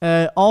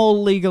 Yeah.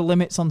 All legal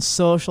limits on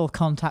social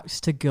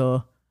contacts to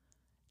go.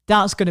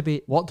 That's going to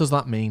be... What does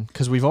that mean?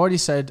 Because we've already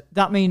said...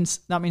 That means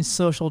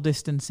social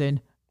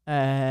distancing.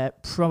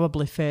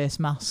 Probably face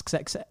masks,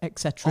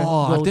 etc.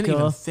 Oh, I didn't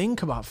even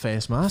think about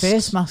face masks.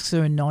 Face masks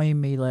are annoying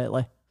me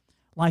lately.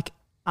 Like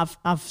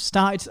I've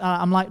started.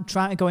 I'm like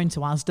trying to go into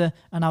Asda,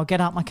 and I'll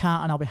get out my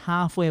car, and I'll be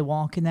halfway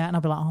walking there, and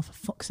I'll be like, "Oh, for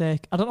fuck's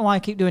sake!" I don't know why I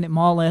keep doing it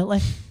more lately.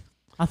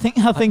 I think.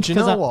 Do you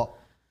know what?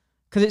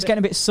 Because it's getting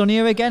a bit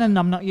sunnier again, and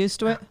I'm not used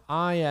to it.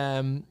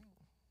 A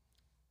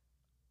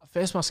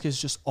face mask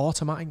is just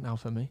automatic now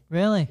for me.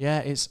 Really? Yeah,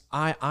 it's.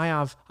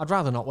 I'd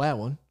rather not wear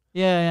one.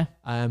 Yeah.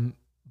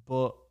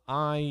 But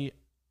I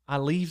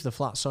leave the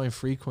flat so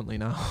infrequently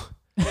now.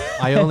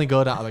 I only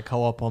go down to the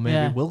Co-op or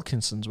maybe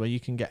Wilkinson's, where you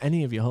can get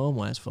any of your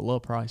homewares for low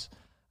price.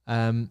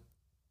 I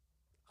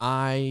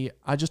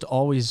just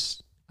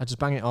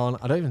bang it on.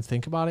 I don't even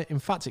think about it. In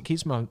fact, it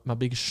keeps my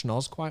big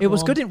schnoz quite warm. It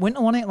was good in winter,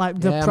 wasn't it? Like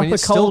the proper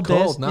it's cold still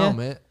days. cold now,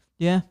 mate.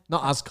 Yeah.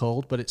 Not as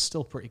cold, but it's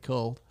still pretty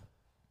cold.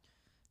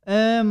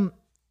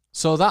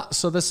 So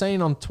they're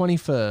saying on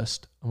 21st,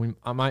 and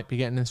I might be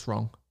getting this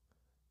wrong.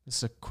 This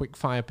is a quick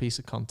fire piece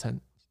of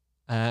content.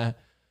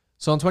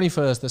 So on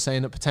 21st, they're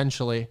saying that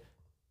potentially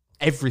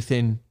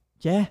everything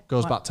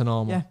goes back to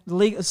normal.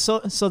 Yeah. So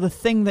the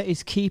thing that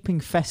is keeping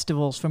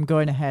festivals from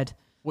going ahead,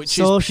 which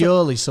is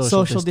purely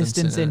social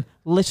distancing.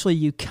 Literally,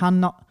 you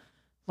cannot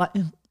like.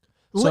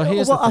 So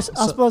here's I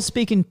suppose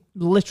speaking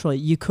literally,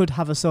 you could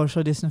have a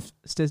social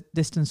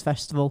distance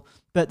festival,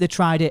 but they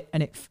tried it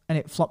and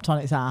it flopped on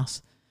its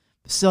ass.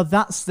 So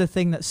that's the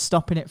thing that's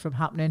stopping it from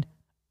happening.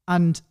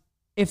 And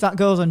if that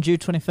goes on June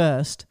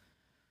 21st,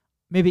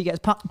 maybe it gets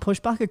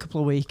pushed back a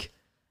couple of weeks.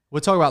 We're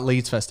talking about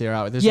Leeds Fest here,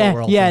 aren't we? This is what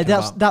we're all thinking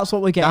about. That's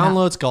what we're getting.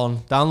 Download's gone.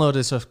 Download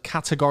is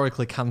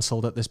categorically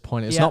cancelled at this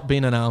point. It's not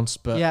been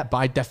announced, but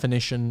by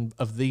definition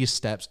of these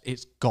steps,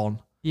 it's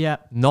gone. Yeah.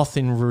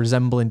 Nothing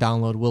resembling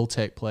Download will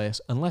take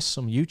place unless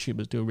some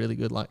YouTubers do a really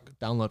good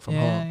Download from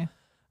home.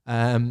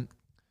 Yeah.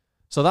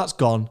 So that's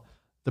gone.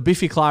 The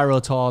Biffy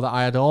Clyro tour that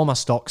I had all my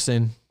stocks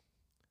in,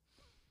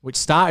 which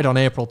started on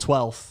April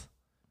 12th,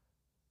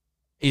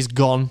 is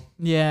gone.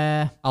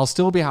 Yeah. I'll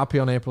still be happy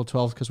on April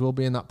 12th because we'll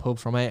be in that pub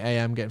from 8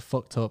 a.m. getting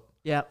fucked up.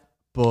 Yeah.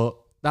 But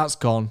that's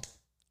gone.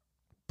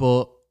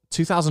 But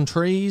 2000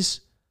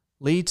 Trees,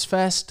 Leeds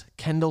Fest,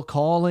 Kendall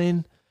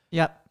Calling,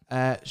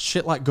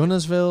 shit like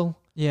Gunnersville,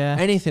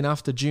 anything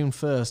after June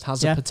 1st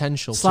has the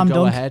potential to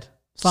go ahead.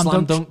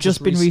 Slam Dunk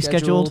just been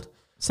rescheduled.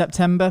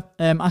 September.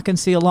 I can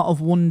see a lot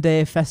of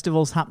one-day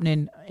festivals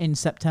happening in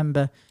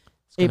September.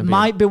 It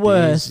might be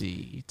worth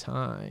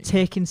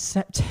taking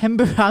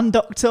September and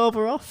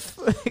October off.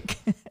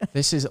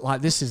 This is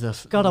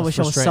the God. I wish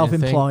I was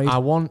self-employed. I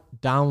want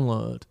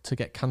Download to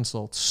get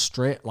cancelled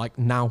straight,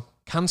 now.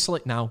 Cancel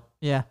it now.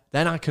 Yeah.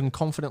 Then I can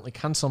confidently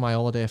cancel my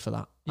holiday for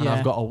that, and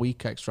I've got a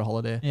week extra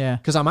holiday. Yeah.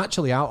 Because I'm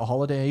actually out of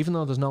holiday, even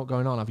though there's not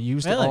going on. I've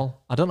used it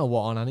all. I don't know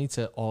what on. I need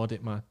to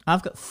audit my.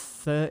 I've got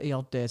 30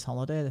 odd days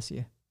holiday this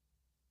year.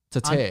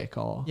 To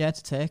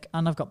take.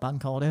 And I've got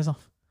bank holidays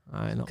off.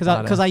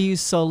 Because I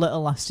used so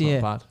little last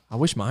year. Not bad. I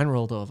wish mine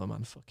rolled over,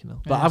 man. Fucking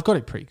hell. But I've got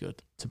it pretty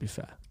good, to be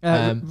fair.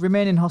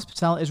 Remaining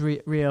hospitality is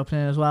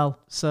reopening as well.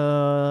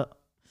 So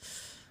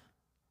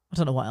I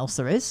don't know what else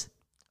there is.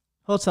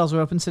 Hotels are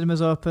open,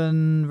 cinemas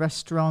open,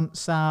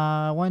 restaurants.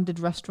 When did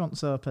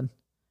restaurants open?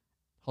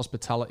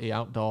 Hospitality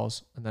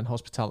outdoors and then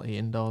hospitality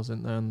indoors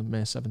in there on the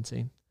May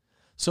 17th.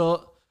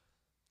 So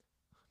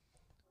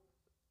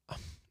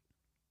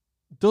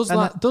does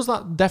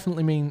that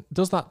definitely mean,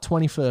 does that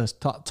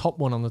 21st, top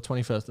one on the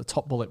 21st, the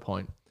top bullet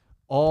point,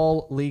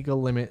 all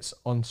legal limits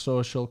on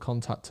social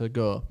contact to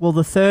go? Well,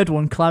 the third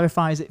one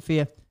clarifies it for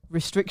you.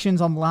 Restrictions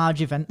on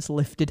large events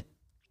lifted.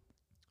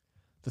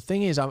 The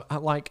thing is,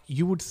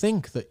 you would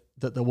think that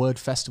the word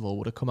festival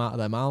would have come out of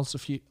their mouths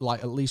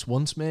at least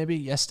once, maybe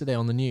yesterday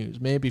on the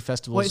news. Maybe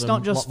festivals. Well, it's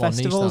not just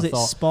festivals;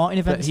 it's sporting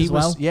events as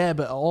well. Yeah,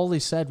 but all he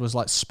said was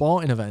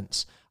sporting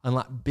events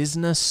and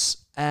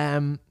business,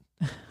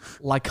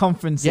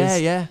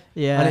 conferences. Yeah.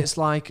 And it's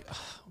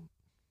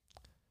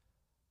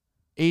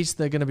is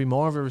there going to be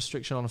more of a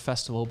restriction on a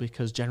festival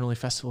because generally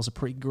festivals are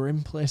pretty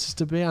grim places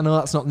to be? I know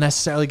that's not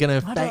necessarily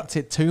going to affect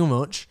it too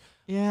much.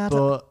 Yeah,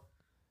 but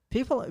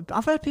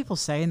I've heard people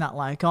saying that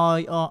like,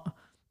 oh,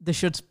 they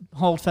should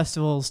hold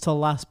festivals till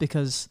last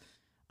because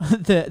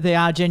they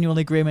are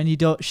genuinely grim and you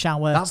don't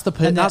shower.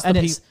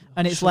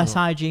 It's less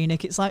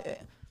hygienic. It's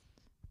like,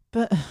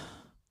 but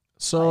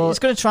so it's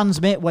going to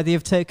transmit whether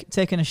you've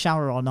taken a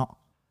shower or not.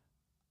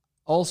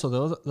 Also,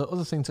 the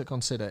other thing to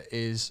consider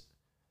is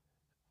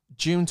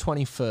June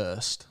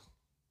 21st,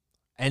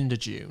 end of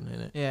June,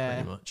 innit? Yeah.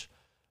 Pretty much.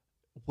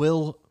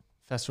 Will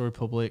Festival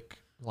Republic,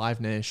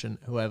 Live Nation,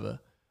 whoever,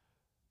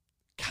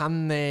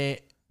 can they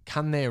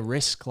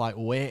risk like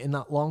waiting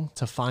that long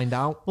to find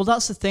out? Well,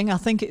 that's the thing. I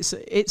think it's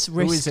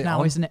risk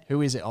now, isn't it?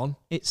 Who is it on?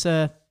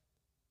 How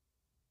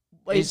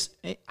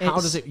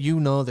does it? You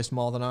know this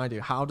more than I do.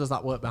 How does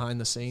that work behind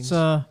the scenes?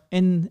 So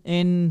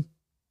in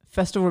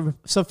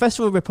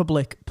Festival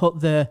Republic put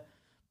the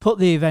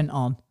event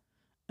on.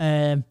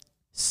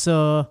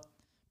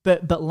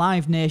 But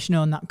Live Nation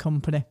own that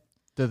company.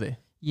 Do they?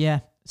 Yeah.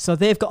 So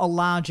they've got a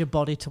larger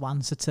body to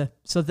answer to.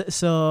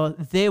 So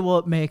they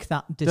won't make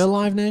that decision. They're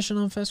Live Nation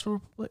on Festival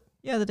Republic?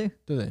 Yeah, they do.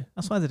 Do they?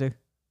 That's why they do.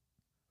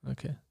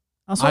 Okay.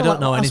 I don't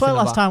know anything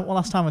about...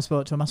 Last time we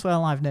spoke to them, I swear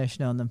Live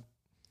Nation owned them.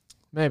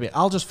 Maybe.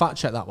 I'll just fact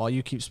check that while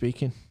you keep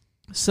speaking.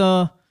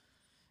 So...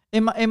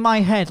 In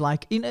my head,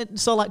 like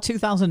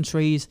 2000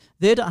 Trees,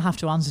 they don't have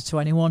to answer to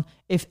anyone.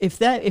 If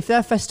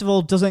their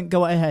festival doesn't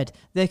go ahead,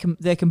 they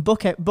can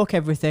book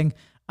everything,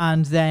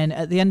 and then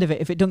at the end of it,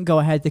 if it doesn't go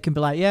ahead, they can be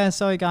like, yeah,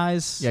 sorry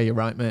guys. Yeah, you're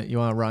right, mate. You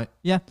are right.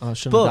 Yeah, I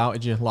shouldn't have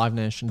doubted you. Live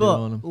Nation do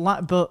own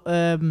them. But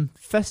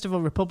Festival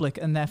Republic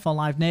and therefore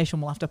Live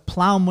Nation will have to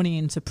plough money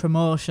into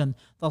promotion.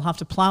 They'll have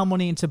to plough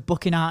money into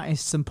booking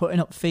artists and putting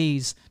up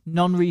fees,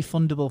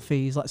 non-refundable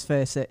fees. Let's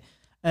face it.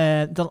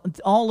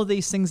 All of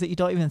these things that you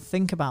don't even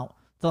think about,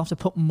 they'll have to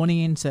put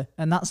money into,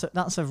 and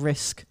that's a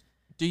risk.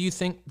 Do you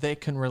think they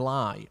can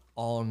rely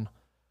on,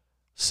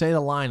 say, the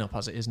lineup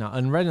as it is now?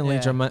 And Reading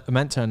Leeds are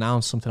meant to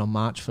announce something on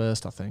March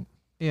 1st, I think.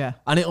 Yeah,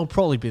 and it'll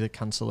probably be the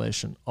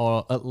cancellation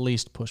or at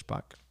least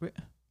pushback.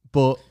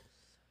 But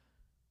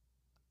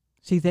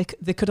see, they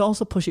could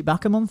also push it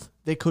back a month.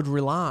 They could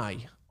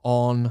rely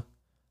on.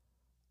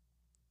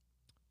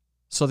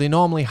 So they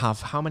normally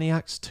have how many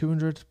acts?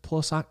 200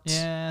 plus acts.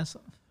 Yeah.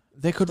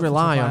 They could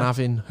rely on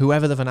having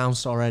whoever they've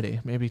announced already,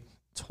 maybe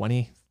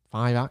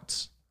 25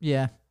 acts.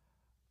 Yeah.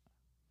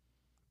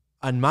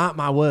 And mark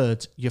my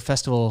words, your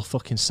festival will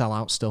fucking sell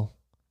out still.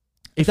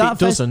 If it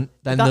doesn't,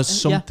 then there's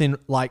something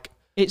like...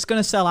 It's going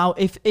to sell out.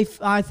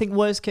 If I think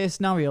worst case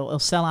scenario, it'll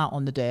sell out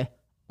on the day,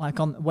 like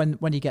on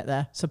when you get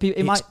there. So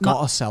people, it's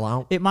got to sell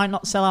out. It might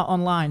not sell out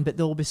online, but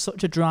there will be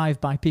such a drive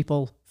by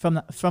people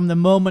from the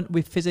moment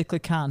we physically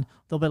can.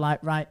 They'll be like,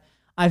 right,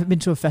 I haven't been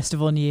to a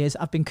festival in years.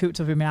 I've been cooped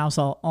up in my house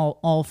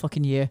all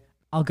fucking year.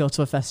 I'll go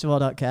to a festival. I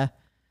don't care.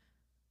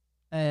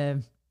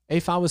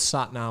 If I was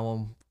sat now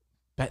on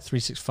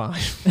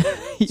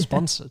Bet365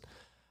 sponsored,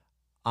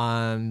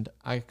 and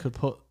I could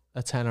put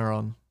a tenner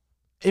on,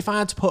 if I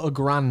had to put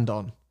 $1,000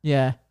 on,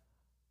 yeah,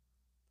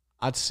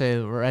 I'd say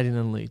Reading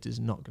and Leeds is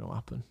not going to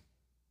happen.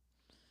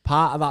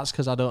 Part of that's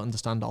because I don't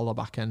understand all the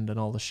back end and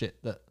all the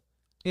shit that.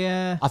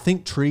 Yeah, I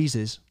think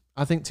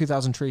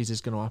 2000 Trees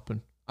is going to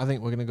happen. I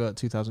think we're going to go at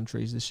 2000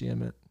 Trees this year,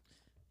 mate.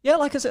 Yeah,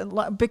 like I said,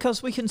 because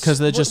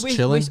they're just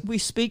chilling. We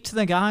speak to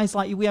the guys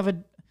like we have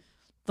a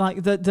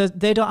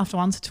they don't have to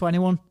answer to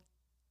anyone.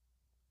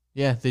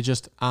 Yeah, they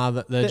just are.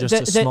 They're just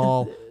a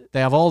small. They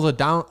have all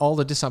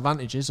the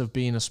disadvantages of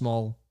being a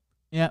small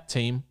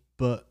team,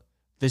 but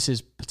this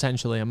is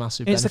potentially a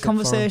massive. It's a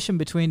conversation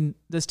between.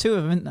 There's two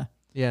of them, isn't there?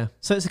 Yeah.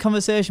 So it's a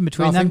conversation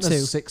between them two.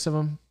 There's 6 of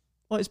them.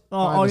 Well,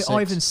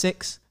 or even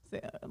 6.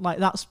 Like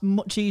that's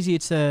much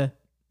easier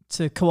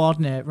to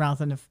coordinate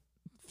rather than a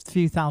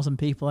few thousand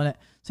people in it.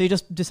 So you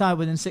just decide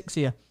within 6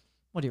 of you.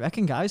 What do you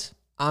reckon, guys?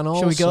 And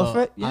also, shall we go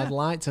for it? Yeah. I'd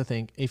like to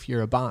think if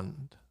you're a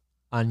band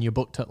and you're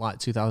booked at like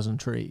 2000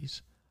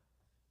 Trees,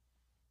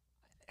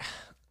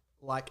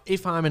 like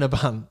if I'm in a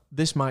band,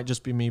 this might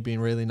just be me being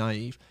really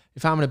naive.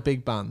 If I'm in a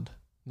big band,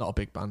 not a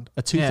big band,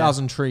 a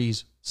 2000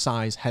 Trees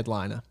size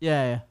headliner,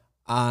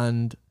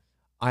 and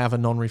I have a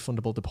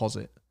non-refundable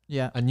deposit,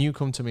 and you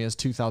come to me as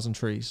 2000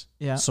 Trees,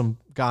 some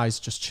guys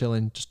just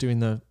chilling, just doing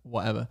the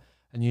whatever,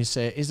 and you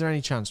say, is there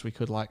any chance we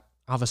could like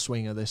have a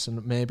swing of this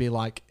and maybe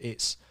like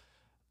it's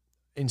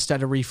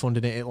instead of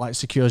refunding it like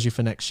secures you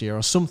for next year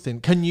or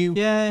something? Can you?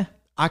 Yeah,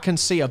 I can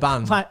see a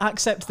band. Like,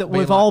 accept that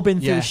we've all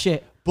been through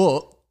shit.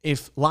 But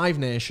if Live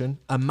Nation,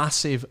 a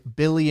massive $1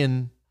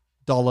 billion,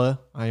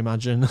 I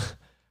imagine,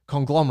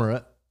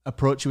 conglomerate,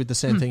 approach you with the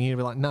same thing, you'd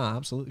be like, nah,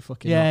 absolutely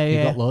fucking not.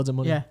 You've got loads of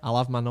money. Yeah. I'll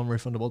have my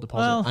non-refundable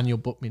deposit and you'll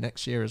book me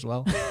next year as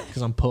well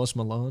because I'm Post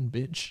Malone,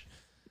 bitch.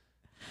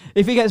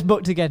 If he gets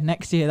booked again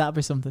next year, that'd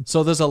be something.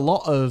 So there's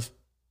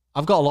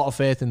I've got a lot of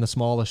faith in the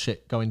smaller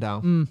shit going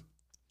down.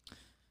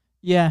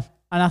 Yeah,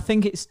 and I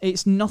think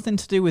it's nothing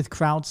to do with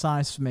crowd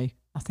size for me.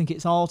 I think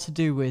it's all to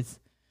do with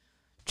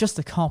just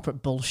the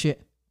corporate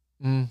bullshit.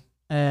 I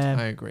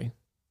agree.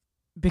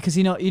 Because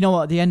you know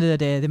what? At the end of the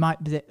day, they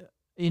might be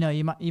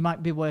you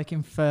might be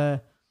working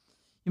for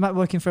a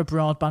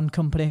broadband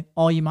company,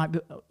 or you might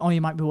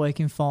be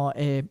working for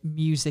a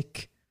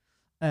music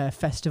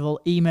festival.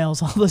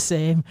 Emails all the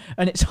same,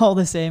 and it's all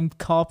the same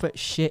corporate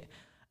shit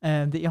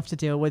that you have to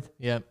deal with.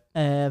 Yeah.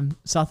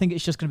 So I think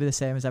it's just going to be the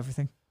same as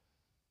everything.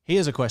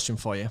 Here's a question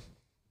for you.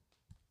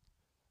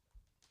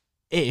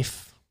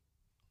 If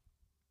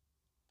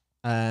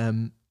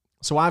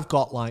so I've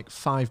got like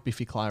 5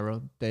 Biffy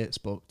Clyro dates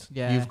booked.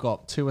 Yeah. You've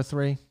got 2 or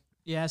 3.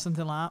 Yeah,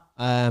 something like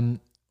that.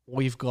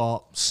 We've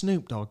got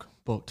Snoop Dogg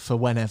booked for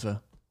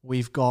whenever.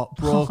 We've got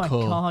Broco.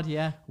 Oh my God,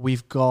 yeah.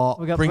 We've got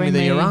Bring Me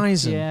the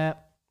Horizon. Yeah.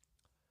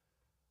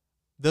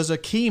 There's a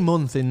key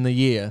month in the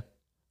year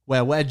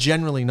where we're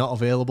generally not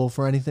available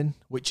for anything,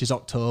 which is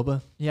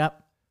October.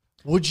 Yep.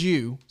 Would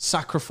you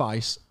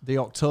sacrifice the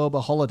October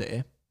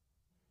holiday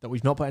that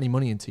we've not put any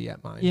money into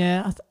yet, mate?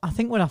 Yeah, I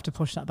think we'd have to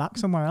push that back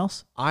somewhere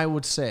else. I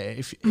would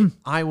say,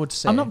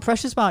 I'm not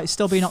precious about it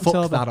still being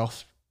October. Fuck that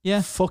off.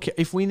 Yeah. Fuck it.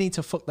 If we need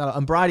to fuck that up,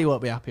 and Bridie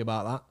won't be happy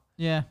about that.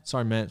 Yeah.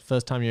 Sorry, mate.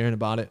 First time you're hearing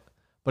about it.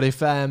 But if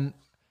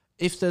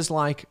there's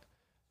like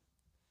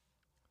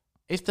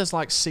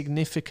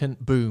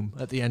significant boom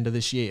at the end of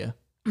this year,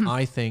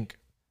 I think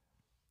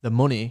the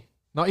money,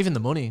 not even the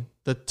money,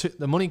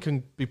 the money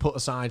can be put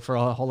aside for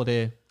a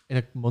holiday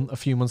in a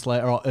few months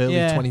later, or early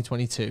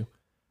 2022.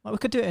 Well, we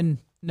could do it in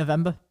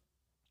November.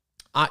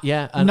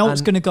 Yeah.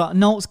 What's going to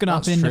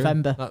happen in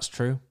November. That's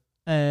true.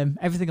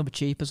 Everything will be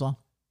cheap as well.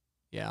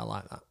 Yeah, I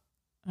like that.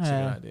 That's a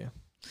good idea.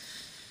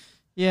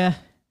 Yeah.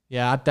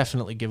 Yeah, I'd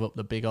definitely give up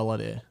the big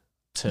holiday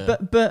to...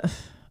 But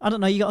I don't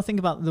know, you got to think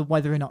about the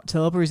weather in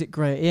October. Is it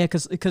great? Yeah,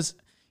 because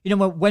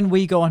when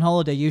we go on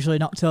holiday, usually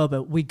in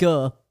October, we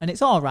go, and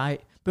it's all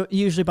right, but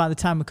usually by the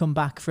time we come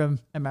back from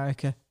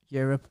America,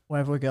 Europe,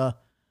 wherever we go,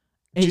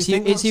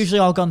 it's usually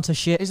all gone to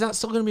shit. Is that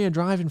still going to be a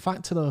driving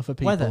factor, though, for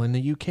people weather in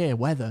the UK?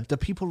 Weather? Do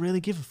people really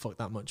give a fuck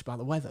that much about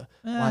the weather?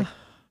 I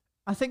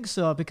think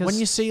so, because... When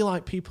you see,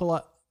 like,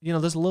 people...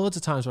 there's loads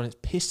of times when it's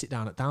pissed it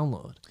down at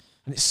download,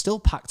 and it's still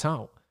packed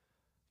out.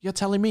 You're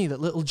telling me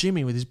that little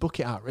Jimmy with his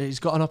bucket hat, he's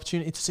got an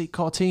opportunity to see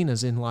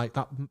Cortinas in like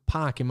that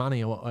park in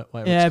Manny or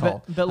whatever it's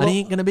called, and he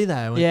ain't going to be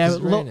there.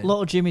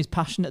 Little Jimmy's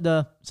passionate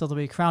though, so there'll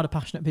be a crowd of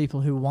passionate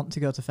people who want to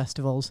go to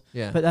festivals.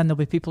 Yeah. But then there'll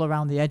be people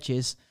around the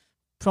edges,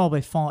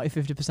 probably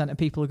 40-50% of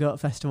people who go to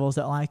festivals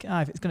that are like,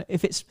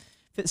 if it's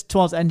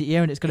towards the end of the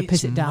year and it's going to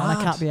piss it down,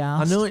 I can't be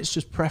arsed. I know it's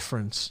just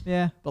preference.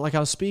 Yeah. But like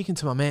I was speaking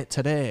to my mate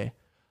today,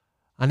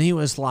 and he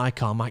was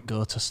like, I might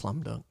go to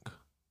Slam Dunk.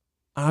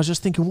 And I was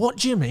just thinking, what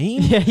do you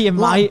mean? Yeah, you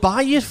might.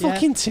 Buy your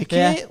fucking ticket.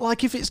 Yeah.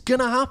 Like, if it's going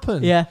to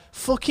happen. Yeah.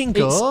 Fucking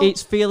go.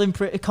 It's feeling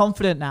pretty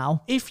confident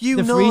now. If you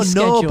know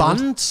no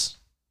bands,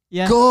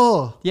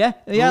 go. Yeah.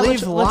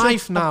 Live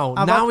life now.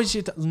 Now is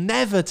your...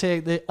 Never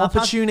take the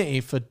opportunity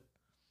for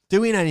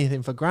doing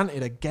anything for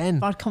granted again.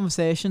 I've had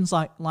conversations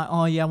like,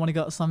 oh yeah, I want to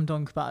go to Slam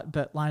Dunk, but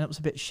lineup's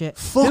a bit shit.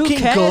 Fucking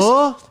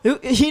go.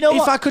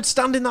 If I could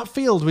stand in that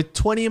field with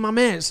 20 of my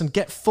mates and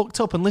get fucked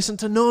up and listen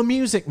to no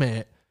music,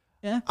 mate,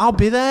 I'll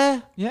be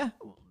there. Yeah.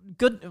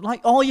 Good.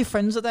 Like, all your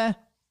friends are there.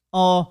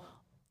 Or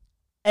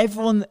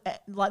everyone,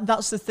 like,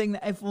 that's the thing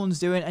that everyone's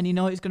doing, and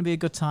it's going to be a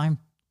good time.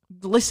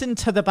 Listen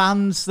to the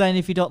bands then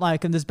if you don't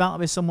like them. There's bound to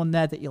be someone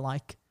there that you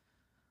like.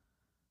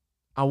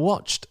 I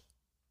watched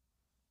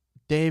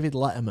David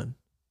Letterman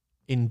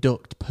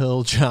induct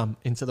Pearl Jam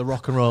into the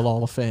Rock and Roll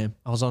Hall of Fame.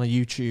 I was on a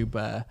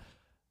YouTube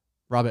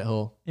rabbit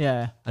hole.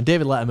 Yeah. And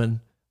David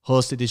Letterman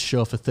hosted his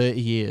show for 30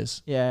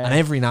 years. Yeah. And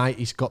every night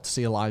he's got to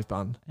see a live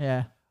band.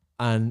 Yeah.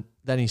 And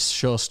then his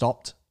show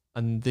stopped.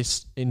 And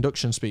this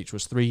induction speech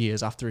was 3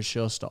 years after his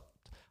show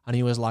stopped. And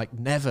he was like,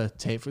 never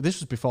take... This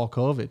was before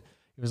COVID.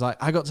 He was like,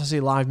 I got to see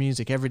live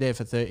music every day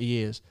for 30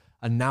 years.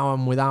 And now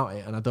I'm without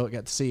it. And I don't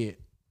get to see it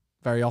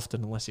very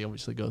often unless he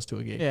obviously goes to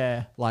a gig.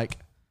 Yeah. Like,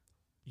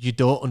 you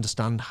don't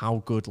understand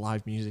how good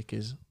live music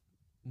is.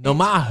 No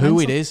matter who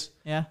it is.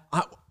 Yeah.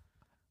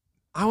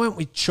 I went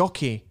with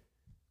Chucky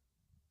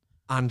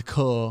and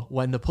co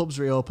when the pubs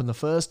reopened the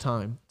first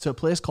time to a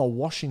place called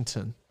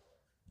Washington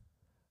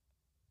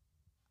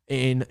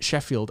in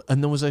Sheffield,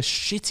 and there was a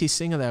shitty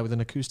singer there with an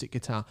acoustic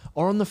guitar.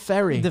 Or on the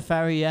ferry. The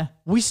ferry, yeah.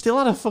 We still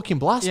had a fucking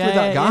blast with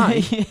that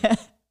guy. Yeah.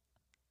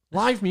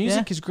 Live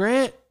music is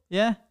great.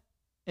 Yeah.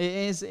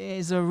 It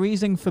is a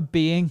reason for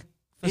being.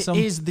 It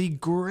is the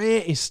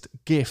greatest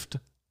gift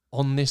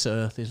on this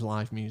earth is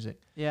live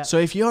music. Yeah. So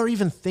if you're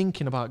even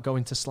thinking about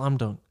going to Slam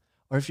Dunk,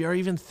 or if you're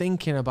even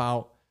thinking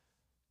about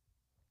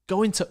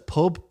going to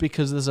pub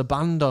because there's a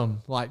band on,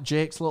 like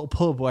Jake's little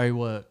pub where he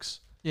works.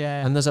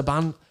 Yeah. And there's a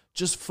band,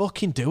 just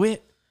fucking do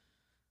it.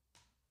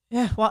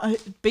 Yeah, well,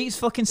 beats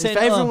fucking saying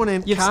if everyone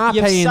in car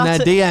paying their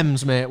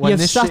DMs, mate, when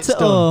this shit's done. You've sat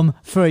at home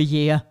for a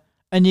year,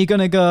 and you're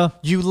going to go...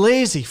 You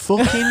lazy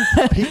fucking...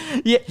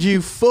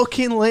 You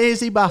fucking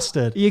lazy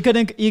bastard. You're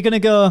gonna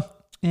go,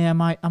 yeah, I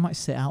might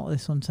sit out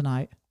this one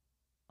tonight.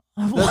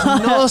 There's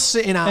no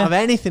sitting out of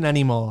anything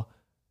anymore.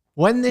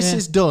 When this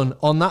is done,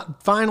 on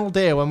that final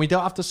day when we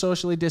don't have to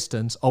socially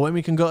distance, or when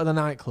we can go to the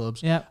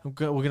nightclubs, we're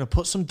going to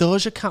put some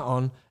Doja Cat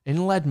on in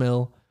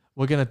Leadmill.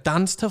 We're going to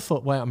dance to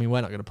foot. Wait, I mean,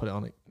 we're not going to put it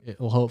on it.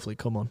 it'll hopefully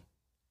come on.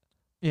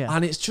 Yeah.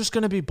 And it's just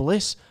going to be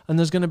bliss. And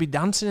there's going to be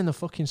dancing in the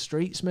fucking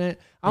streets, mate.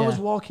 I was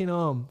walking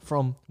home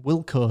from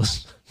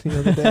Wilco's the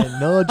other day,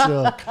 no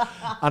joke.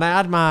 And I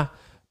had my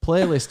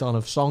playlist on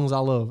of songs I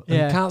love.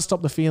 And Can't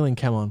Stop the Feeling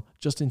came on,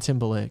 Justin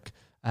Timberlake.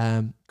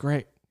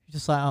 Great.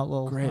 Just like that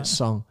little... Great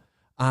song.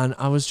 And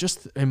I was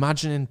just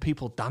imagining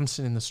people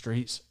dancing in the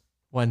streets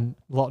when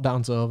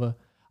lockdown's over.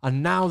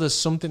 And now there's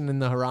something in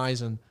the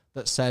horizon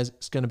that says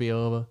it's going to be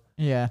over.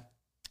 Yeah.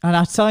 And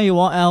I'll tell you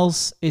what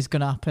else is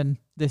going to happen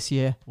this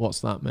year.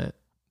 What's that, mate?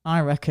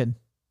 I reckon.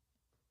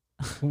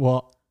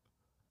 What?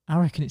 I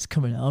reckon it's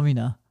coming home, you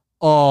know.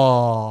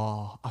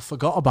 Oh, I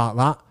forgot about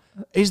that.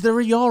 Is there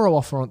a Euro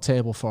offer on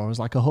table for us,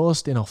 like a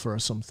hosting offer or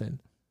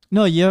something?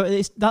 No,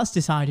 that's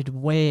decided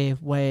way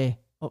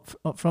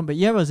up front. But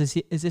Euros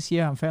is this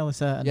year, I'm fairly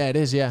certain. Yeah, it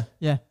is, yeah.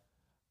 Yeah.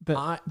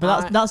 But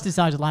that's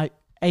decided like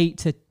 8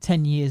 to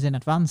 10 years in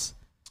advance.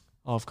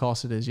 Oh, of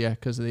course it is, yeah,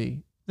 because the...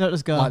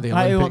 Let's go. Like the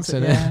Olympics,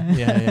 in it.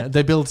 Yeah.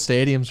 They build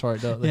stadiums for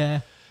it, don't they?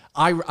 Yeah.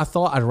 I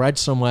thought I'd read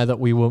somewhere that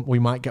we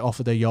might get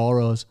offered the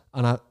Euros,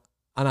 and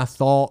I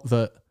thought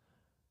that,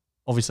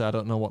 obviously I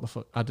don't know what the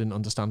fuck, I didn't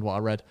understand what I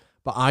read,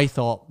 but I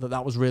thought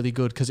that was really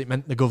good because it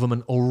meant the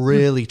government will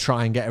really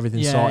try and get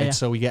everything sorted,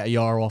 so we get a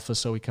Euro offer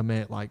so we can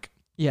make like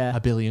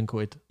 $1 billion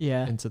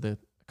into the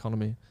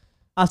economy.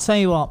 I'll tell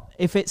you what,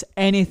 if it's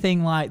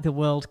anything like the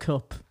World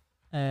Cup,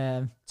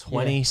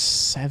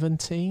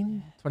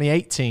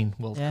 2018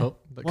 World Cup,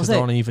 because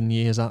they're on even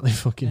years, aren't they?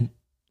 Fucking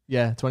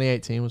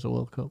 2018 was a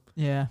World Cup.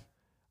 Yeah,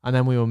 and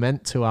then we were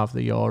meant to have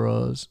the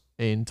Euros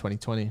in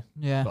 2020.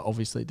 Yeah, but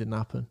obviously it didn't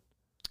happen.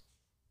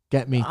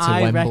 Get me to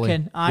I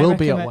Wembley. I'll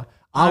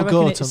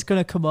go to. It's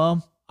gonna come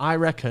home. I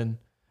reckon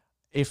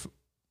if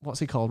what's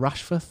he called,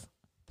 Rashford?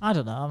 I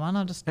don't know,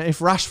 man. If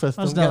Rashford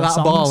doesn't get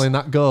that ball in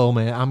that goal,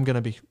 mate, I'm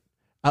gonna be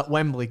at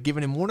Wembley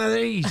giving him one of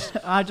these.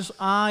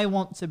 I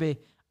want to be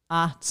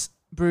at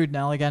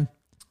Broodnell again.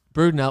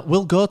 Broodnell.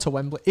 We'll go to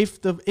Wembley if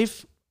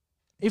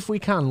we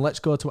can. Let's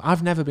go to.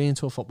 I've never been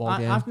to a football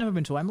game. I've never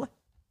been to Wembley.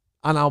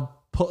 And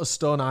I'll put a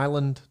Stone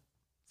Island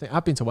thing.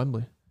 I've been to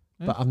Wembley,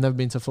 but I've never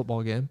been to a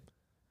football game.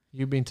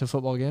 You've been to a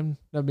football game?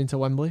 Never been to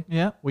Wembley?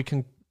 Yeah. We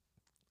can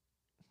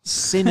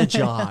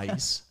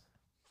synergize.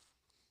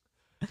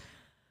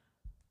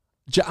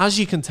 As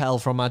you can tell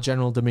from my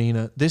general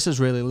demeanour, this has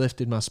really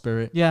lifted my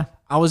spirit. Yeah.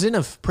 I was in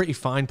a pretty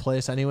fine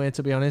place anyway,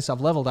 to be honest.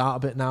 I've leveled out a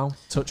bit now,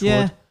 touch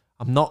wood.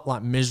 I'm not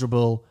like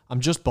miserable. I'm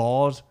just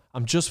bored.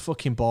 I'm just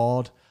fucking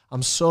bored.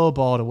 I'm so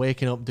bored of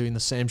waking up doing the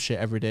same shit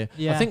every day.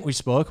 Yeah. I think we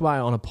spoke about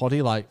it on a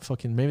poddy, like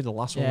fucking maybe the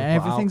last one. Yeah,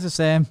 everything's the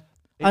same.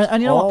 It's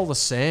and you know all the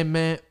same,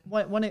 mate.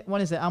 When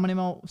is it? How many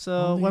more?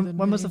 So when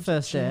was the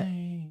first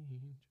date?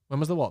 When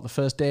was the what? The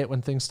first date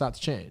when things start to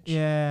change?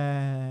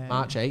 Yeah.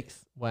 March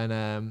 8th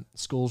when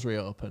schools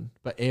reopen.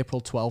 But April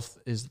 12th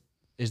is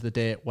the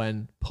date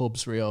when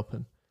pubs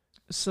reopen.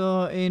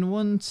 So in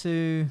let's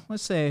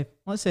say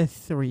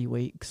 3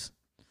 weeks.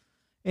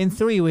 In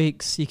 3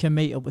 weeks, you can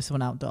meet up with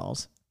someone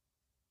outdoors.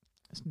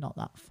 It's not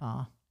that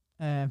far.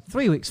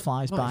 3 weeks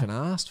flies by. Not even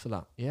asked for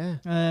that,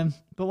 yeah.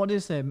 But what do you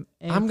say?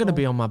 I'm going to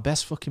be on my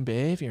best fucking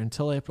behaviour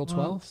until April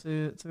 12th.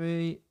 1, 2,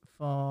 3,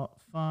 4,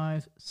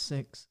 5,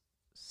 6,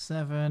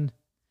 7,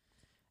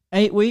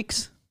 8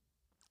 weeks.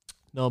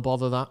 No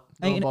bother that.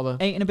 No bother.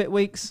 8 and a bit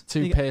weeks.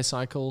 2 pay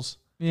cycles.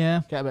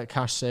 Yeah. Get a bit of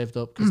cash saved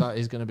up because that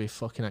is going to be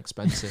fucking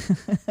expensive.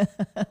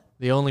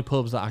 The only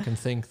pubs that I can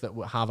think that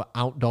will have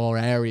outdoor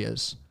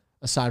areas,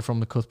 aside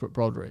from the Cuthbert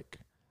Broderick,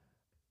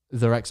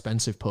 they're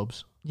expensive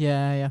pubs.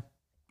 Yeah.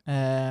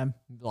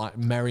 Like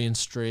Merrion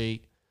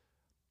Street.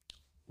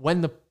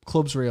 When the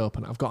clubs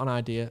reopen, I've got an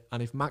idea,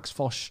 and if Max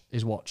Fosh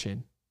is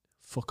watching,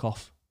 fuck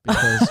off,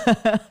 because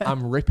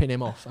I'm ripping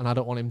him off, and I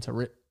don't want him to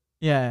rip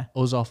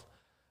us off.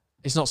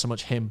 It's not so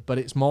much him, but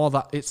it's more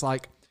that it's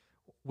like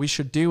we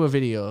should do a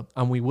video,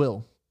 and we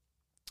will.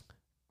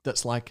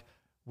 That's like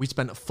we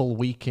spent a full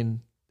week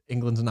in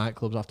England's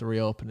nightclubs after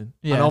reopening,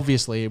 and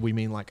obviously we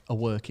mean like a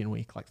working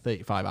week, like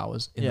 35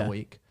 hours in the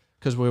week.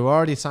 Because we were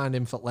already signed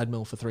in for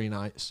Leadmill for 3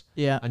 nights.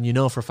 Yeah. And you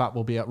know for a fact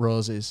we'll be at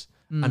Rose's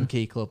and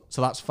Key Club.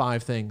 So that's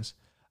 5 things.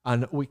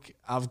 And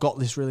I've got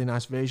this really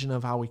nice vision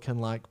of how we can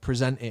like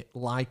present it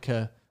like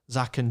a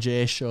Zach and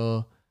Jay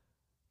show,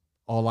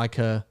 or like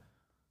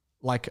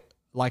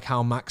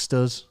how Max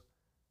does.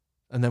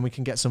 And then we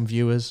can get some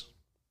viewers.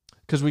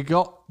 Because we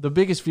got the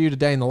biggest view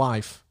today in the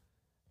life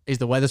is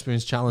the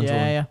Wetherspoons Challenge one.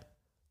 Yeah.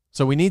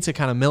 So we need to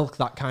kind of milk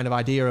that kind of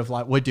idea of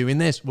like, we're doing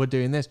this. And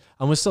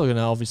we're still going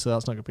to, obviously,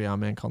 that's not going to be our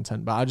main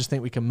content. But I just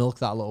think we can milk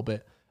that a little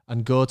bit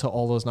and go to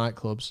all those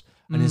nightclubs.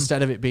 And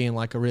instead of it being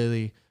like a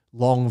really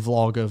long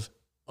vlog of,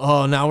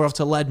 oh, now we're off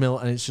to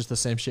Leadmill and it's just the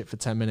same shit for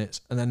 10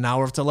 minutes. And then now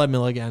we're off to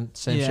Leadmill again,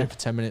 same shit for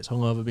 10 minutes,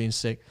 hungover, being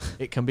sick.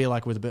 It can be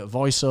like with a bit of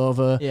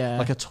voiceover,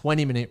 like a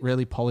 20-minute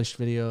really polished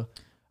video.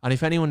 And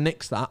if anyone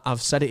nicks that,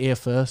 I've said it here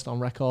first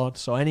on record.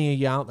 So any of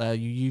you out there,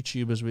 you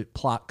YouTubers with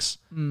plaques,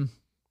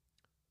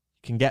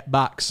 can get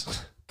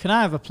backs. Can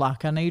I have a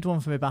plaque? I need one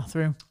for my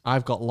bathroom.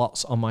 I've got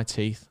lots on my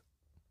teeth.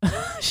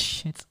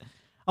 Shit.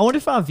 I wonder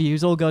if our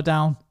views all go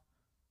down.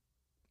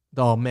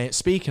 Oh, mate,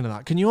 speaking of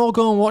that, can you all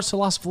go and watch the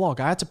last vlog?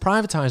 I had to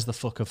privatise the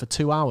fucker for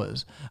 2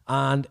 hours,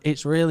 and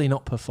it's really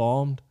not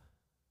performed.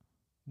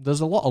 There's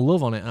a lot of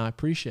love on it, and I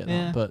appreciate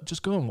that, but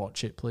just go and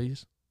watch it,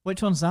 please.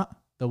 Which one's that?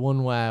 The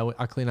one where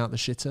I clean out the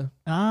shitter.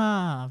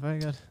 Ah, very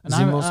good. It's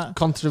the most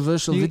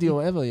controversial video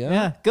ever, yeah?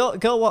 Yeah,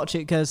 go watch it,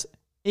 because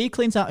he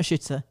cleans out a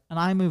shitter, and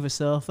I move a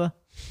sofa.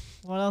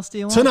 What else do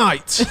you want?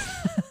 Tonight,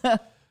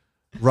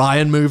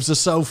 Ryan moves a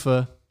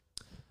sofa.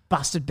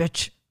 Bastard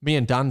bitch. Me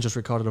and Dan just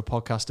recorded a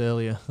podcast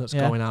earlier that's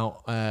going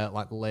out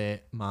like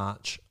late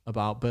March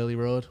about Burley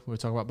Road. We were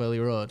talking about Burley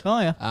Road.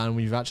 Oh, yeah. And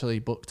we've actually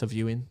booked a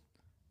viewing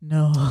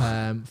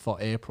for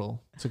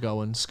April to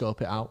go and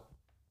scope it out,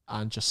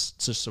 and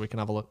just so we can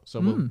have a look. So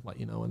we'll let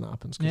you know when that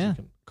happens, because you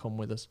can come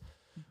with us.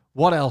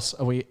 What else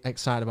are we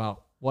excited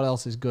about? What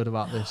else is good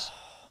about this?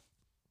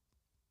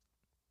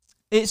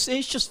 It's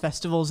just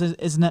festivals,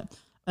 isn't it?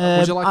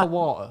 Would you like a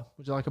water?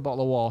 Would you like a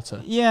bottle of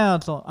water? Yeah,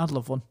 I'd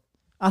love one.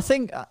 I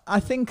think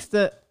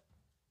that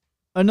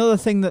another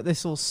thing that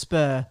this will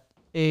spur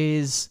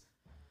is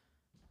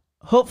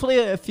hopefully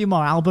a few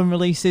more album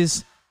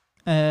releases,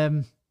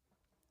 because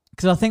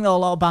I think that a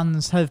lot of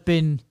bands have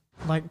been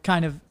like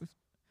kind of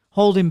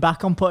holding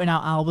back on putting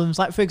out albums.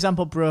 Like, for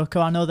example,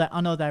 Broco. I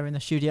know they're in the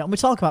studio, and we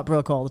talk about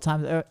Broco all the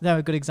time. They're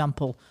a good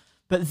example,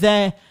 but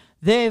they're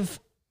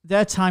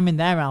timing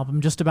their album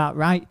just about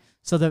right,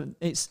 so that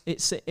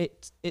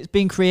it's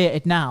being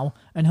created now,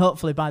 and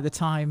hopefully by the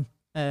time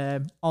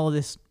all of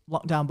this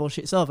lockdown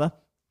bullshit's over,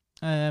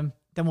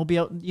 then we'll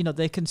be,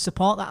 they can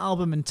support that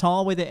album and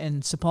tour with it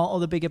and support all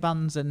the bigger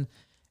bands, and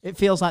it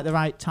feels like the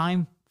right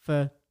time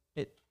for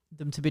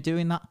them to be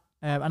doing that.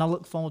 And I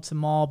look forward to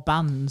more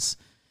bands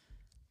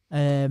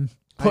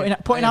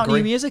putting out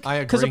new music,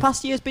 because the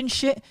past year's been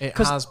shit. It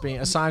has been,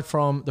 aside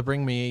from the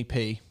Bring Me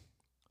EP.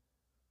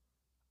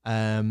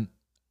 I'm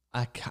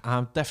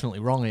definitely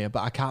wrong here, but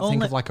I can't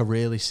think of like a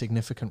really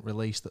significant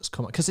release that's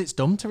come, because it's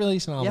dumb to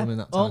release an album in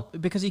that time.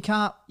 Because you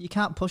can't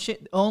push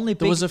it. Only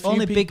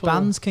big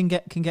bands can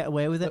get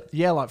away with it.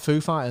 Yeah, like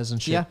Foo Fighters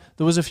and shit. Yeah.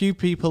 There was a few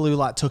people who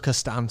like took a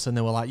stance, and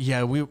they were like,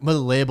 "Yeah, my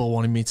label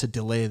wanted me to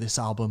delay this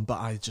album," but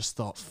I just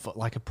thought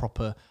like a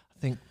proper. I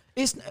think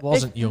it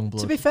wasn't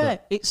Youngblood. To be fair,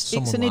 it's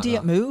an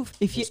idiot move.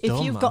 If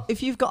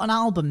you've got an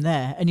album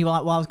there, and you're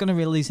like, "Well, I was going to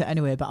release it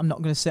anyway, but I'm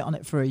not going to sit on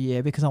it for a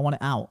year because I want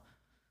it out."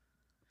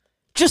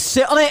 Just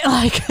sit on it,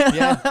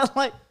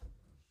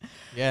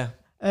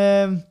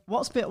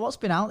 What's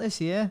been out this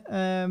year?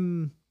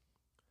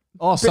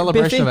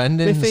 Celebration of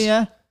Endings. Biffy,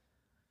 yeah.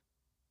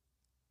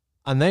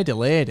 And they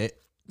delayed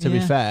it. To be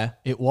fair,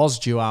 it was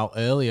due out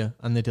earlier,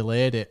 and they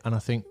delayed it. And I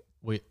think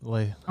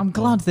I'm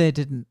glad they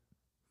didn't,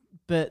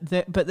 but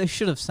they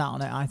should have sat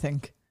on it, I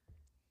think.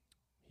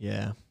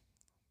 Yeah.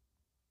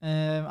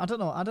 I don't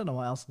know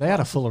what else. They had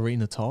a full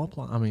arena tour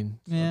plan. I mean,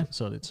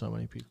 so did so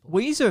many people.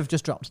 Weezer have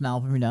just dropped an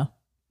album,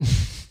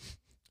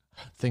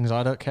 Things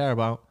I don't care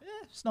about. Yeah,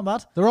 it's not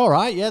bad. They're all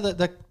right. Yeah,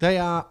 they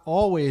are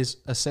always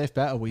a safe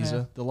bet, Weezer.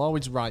 Yeah. They'll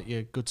always write you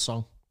a good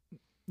song.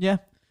 Yeah.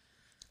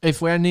 If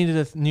we needed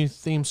a new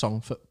theme song,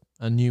 for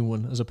a new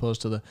one, as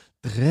opposed to the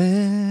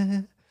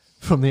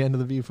from the end of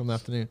the View from the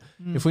Afternoon.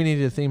 If we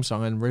needed a theme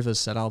song and Rivers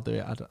said I'll do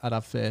it, I'd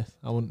have faith.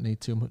 I wouldn't need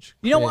too much.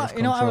 You know what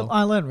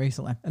I learned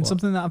recently, and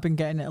something that I've been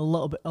getting a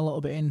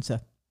little bit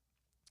into.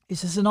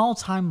 It's just an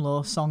all-time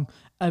low song,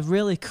 a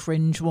really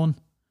cringe one.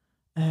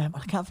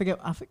 I can't forget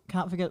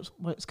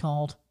what it's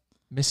called.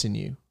 Missing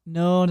You.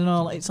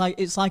 No. It's like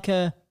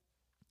a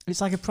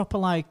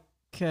proper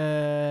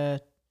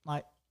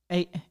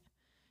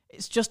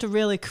it's just a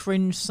really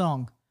cringe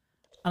song,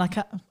 and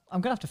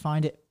I'm gonna have to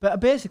find it.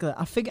 But basically,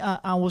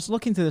 I was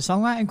looking through the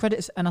songwriting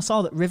credits, and I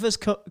saw that Rivers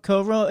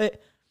co-wrote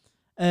it.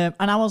 And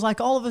I was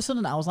like, all of a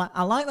sudden, I was like,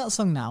 I like that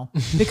song now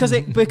because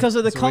of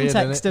the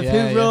context of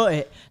who wrote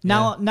it.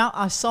 Now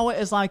I saw it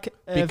as like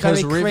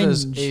because very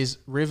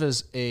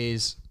Rivers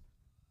is.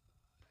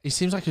 He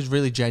seems like he's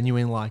really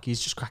genuine, like he's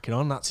just cracking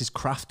on. That's his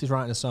craft, is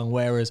writing a song.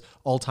 Whereas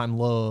All Time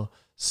Low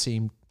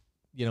seemed,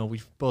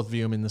 we both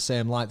view them in the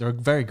same light. They're a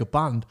very good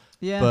band,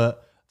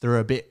 but they're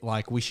a bit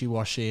like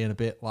wishy-washy and a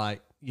bit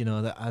like,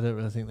 that I don't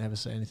really think they ever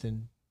say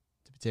anything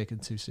to be taken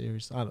too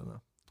serious. I don't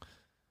know.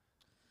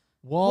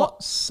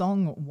 What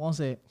song was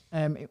it?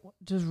 It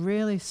was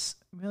really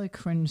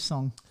cringe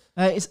song.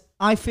 It's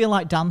I Feel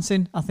Like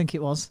Dancing, I think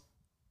it was.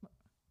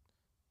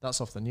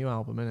 That's off the new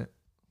album, isn't it?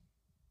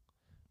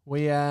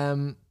 We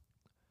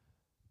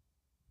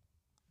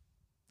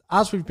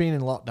as we've been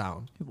in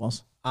lockdown,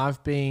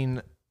 I've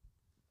been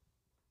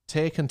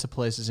taken to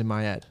places in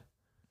my head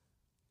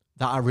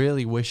that I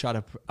really wish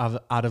I'd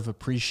have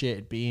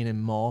appreciated being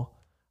in more.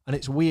 And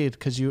it's weird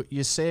because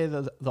you say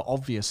the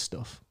obvious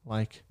stuff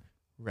like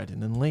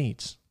Reading and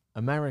Leeds,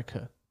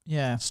 America,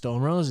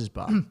 Stone Roses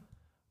bar,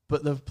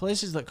 but the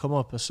places that come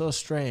up are so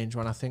strange.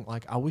 When I think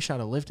like I wish I'd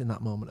have lived in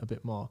that moment a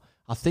bit more.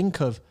 I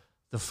think of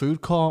the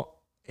food court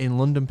in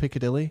London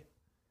Piccadilly,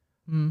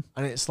 and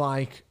it's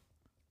like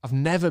I've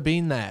never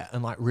been there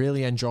and like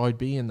really enjoyed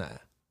being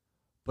there,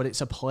 but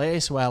it's a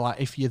place where, like,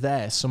 if you're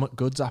there, something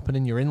good's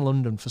happening. You're in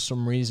London for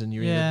some reason.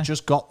 You either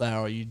just got there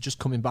or you're just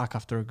coming back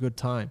after a good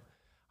time.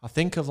 I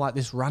think of like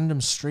this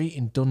random street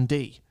in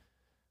Dundee.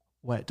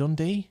 Where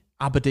Dundee?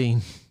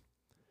 Aberdeen.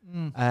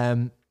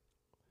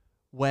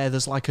 Where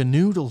there's like a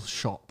noodle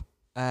shop.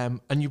 And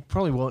you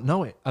probably won't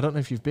know it. I don't know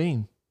if you've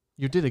been.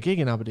 You did a gig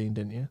in Aberdeen,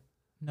 didn't you?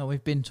 No,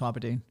 we've been to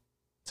Aberdeen.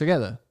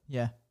 Together?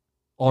 Yeah.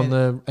 On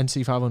the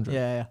NC 500?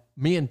 Yeah.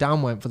 Me and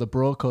Dan went for the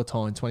Broco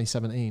tour in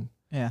 2017.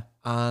 Yeah.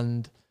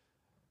 And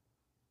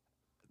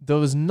there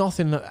was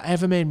nothing that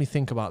ever made me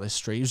think about this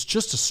street. It was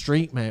just a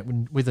street, mate,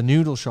 with a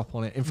noodle shop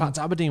on it. In fact,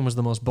 Aberdeen was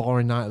the most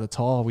boring night of the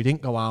tour. We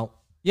didn't go out.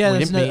 Yeah, we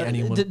didn't meet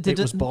anyone. It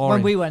was boring.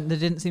 When we went, there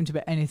didn't seem to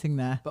be anything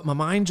there. But my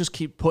mind just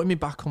keep putting me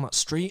back on that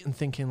street and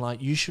thinking,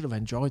 like, you should have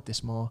enjoyed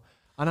this more.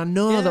 And I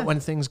know that when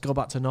things go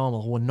back to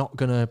normal, we're not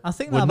gonna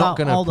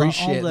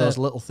appreciate those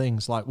little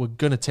things. Like, we're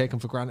gonna take them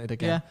for granted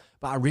again. Yeah.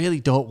 But I really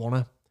don't want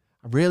to.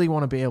 I really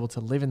want to be able to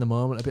live in the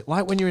moment a bit,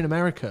 like when you're in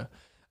America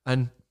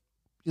and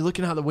you're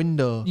looking out the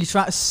window. You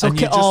try to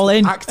suck it all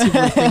in.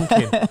 Actively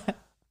thinking,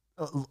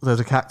 there's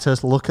a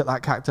cactus. Look at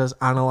that cactus.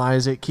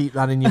 Analyze it. Keep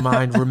that in your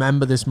mind.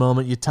 Remember this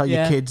moment. You tell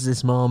your kids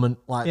this moment.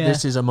 Like,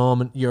 this is a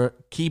moment you're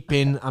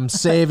keeping. I'm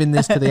saving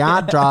this to the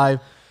hard drive.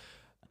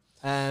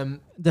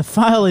 The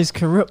file is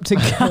corrupted.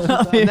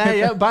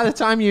 By the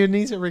time you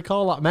need to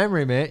recall that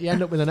memory, mate, you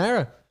end up with an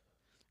error.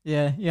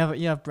 Yeah,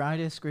 you have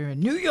Bridie screaming,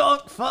 New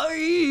York 5!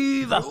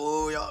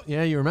 Oh,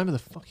 yeah, you remember the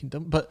fucking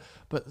dumb... But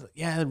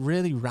yeah,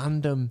 really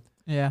random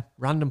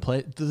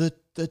place.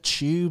 The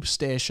tube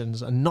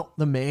stations are not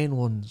the main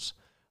ones.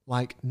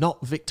 Like,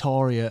 not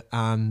Victoria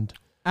and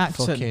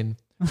Acton. Fucking...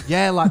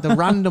 Yeah, like the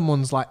random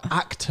ones like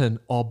Acton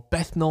or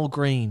Bethnal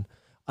Green.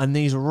 And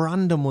these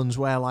random ones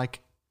where, like,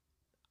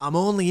 I'm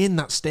only in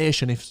that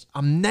station if...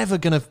 I'm never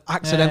going to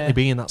accidentally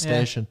be in that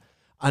station.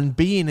 And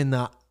being in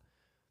that...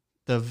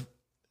 The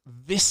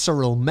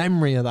visceral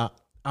memory of that,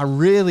 I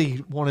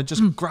really want to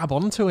just grab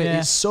onto it.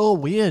 It's so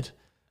weird.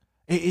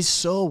 It is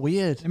so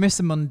weird. I miss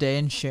the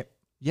mundane shit.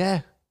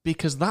 Yeah,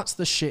 because that's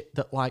the shit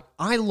that, like,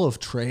 I love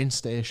train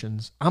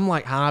stations. I'm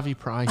like Harvey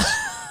Price,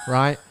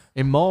 right?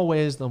 In more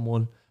ways than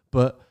one.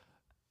 But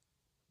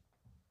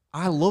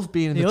I love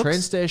being in the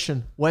train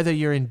station, whether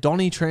you're in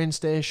Donny train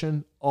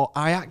station or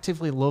I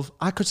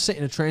could sit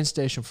in a train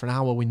station for an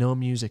hour with no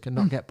music and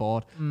not get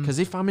bored. Because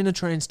if I'm in a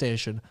train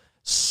station,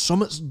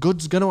 something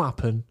good's going to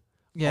happen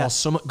or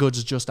something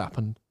good's just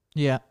happened.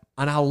 Yeah.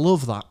 And I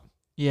love that.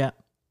 Yeah.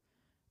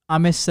 I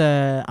miss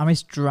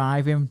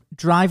driving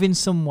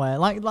somewhere.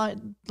 Like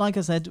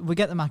I said, we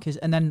get the Macca's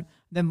and then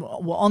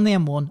we're on the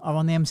M1 or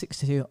on the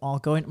M62 or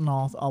going up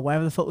north or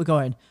wherever the fuck we're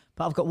going.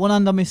 But I've got one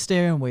hand on my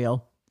steering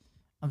wheel.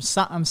 I'm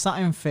sat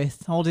in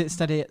fifth, holding it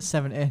steady at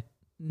 70,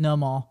 no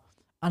more.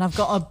 And I've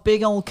got a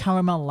big old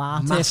caramel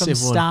latte from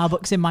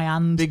Starbucks in my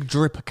hand. Big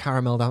drip of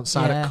caramel down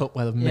inside a cup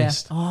where they've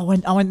missed. Oh,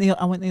 I went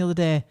the other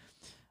day,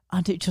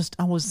 and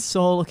I was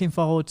so looking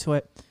forward to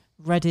it,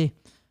 ready.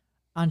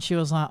 And she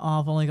was like, "Oh,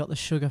 I've only got the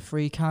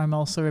sugar-free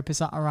caramel syrup. Is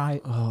that all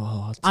right?"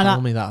 Oh,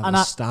 tell me that at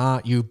the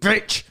start, you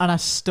bitch. And I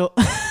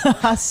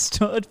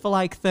stood for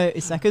like 30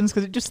 seconds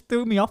because it just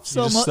threw me off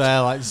so much. Just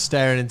there, like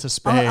staring into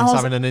space,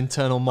 having an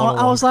internal monologue.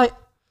 I was like,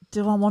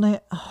 do I want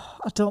it?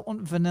 I don't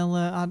want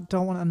vanilla. I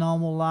don't want a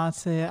normal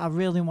latte. I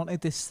really wanted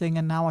this thing,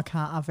 and now I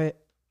can't have it.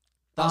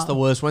 That's the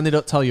worst, when they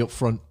don't tell you up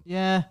front.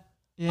 Yeah.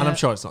 And I'm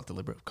sure it's not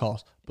deliberate, of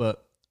course,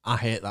 but I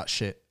hate that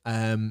shit.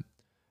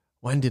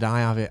 When did I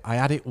have it? I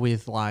had it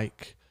with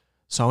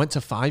so I went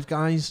to Five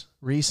Guys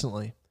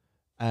recently,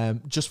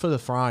 just for the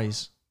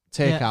fries,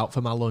 takeout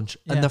for my lunch.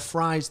 Yeah. And the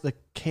fries, the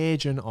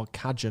Cajun or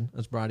Cajun,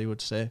 as Brady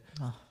would say,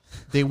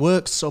 they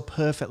work so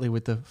perfectly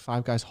with the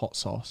Five Guys hot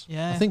sauce.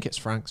 Yeah. I think it's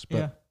Frank's,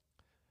 but...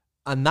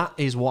 And that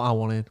is what I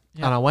wanted.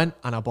 Yeah. And I went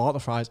and I bought the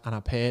fries and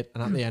I paid.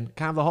 And at the end,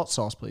 can I have the hot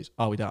sauce, please?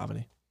 Oh, we don't have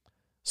any.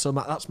 So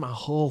that's my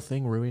whole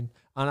thing ruined.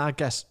 And I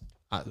guess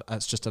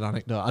that's just an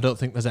anecdote. I don't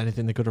think there's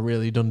anything they could have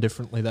really done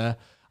differently there.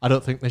 I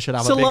don't think they should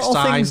have a big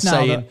sign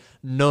saying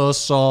no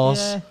sauce.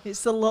 Yeah,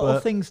 it's the little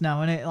things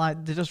now, isn't it?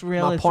 Like, they just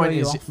really throw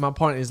you off. My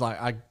point is,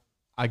 like,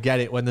 I get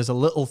it when there's a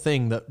little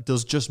thing that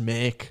does just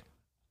make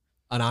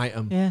an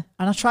item. Yeah,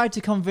 and I tried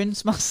to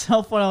convince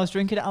myself when I was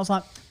drinking it. I was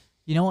like...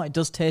 You know what? It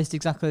does taste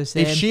exactly the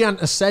same. If she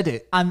hadn't said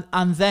it, and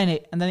then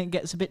it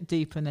gets a bit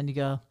deeper, and then you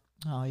go,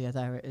 oh yeah,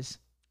 there it is.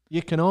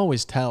 You can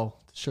always tell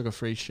the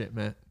sugar-free shit,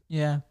 mate.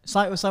 Yeah, it's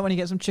like when you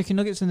get some chicken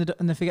nuggets and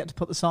they forget to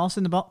put the sauce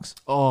in the box.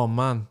 Oh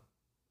man,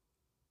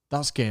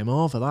 that's game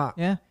over. That.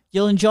 Yeah,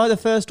 you'll enjoy the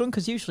first one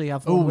because usually you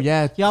have.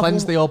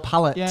 Cleanse the old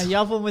palate. Yeah, you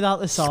have one without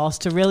the sauce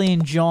to really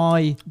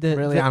enjoy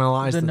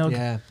analyze the nugget.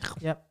 Yeah.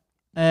 Yep.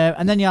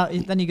 And then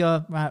you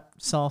go, right,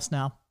 sauce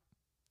now.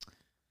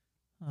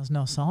 There's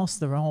no sauce.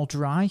 They're all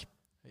dry.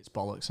 It's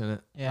bollocks, isn't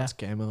it? Yeah. That's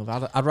game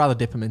over. I'd rather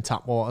dip them in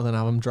tap water than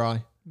have them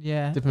dry.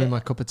 Yeah. Dip them in my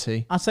cup of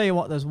tea. I'll tell you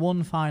what, there's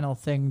one final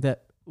thing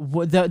that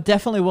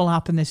definitely will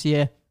happen this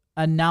year.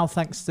 And now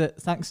thanks to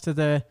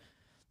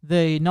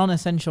the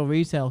non-essential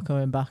retail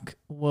coming back,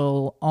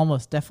 will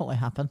almost definitely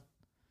happen.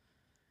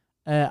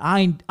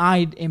 I'm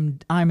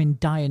in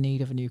dire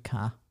need of a new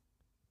car.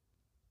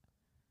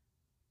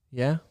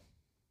 Yeah.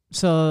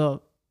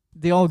 So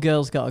the old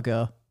girl's got to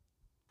go.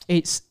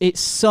 It's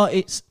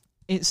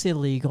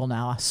illegal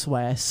now. I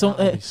swear. That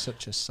would be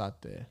such a sad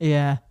day.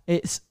 Yeah.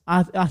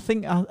 I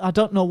think I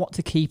don't know what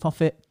to keep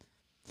off it.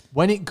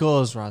 When it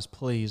goes, Raz,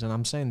 please, and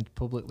I'm saying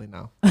publicly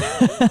now,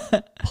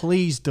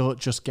 please don't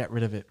just get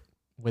rid of it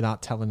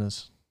without telling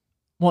us.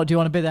 What, do you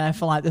want to be there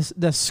for like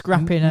the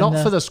scrapping?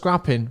 Not for the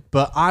scrapping,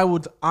 but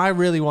I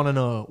really want to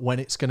know when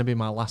it's going to be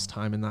my last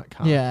time in that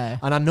car. Yeah.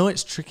 And I know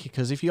it's tricky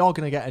because if you're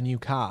going to get a new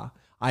car,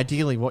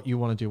 ideally what you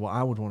want to do, what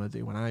I would want to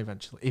do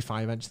if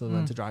I eventually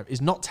learn to drive, is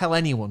not tell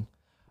anyone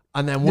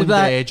and then one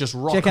day just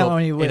rock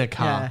up in a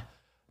car. Yeah.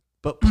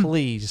 But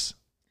please,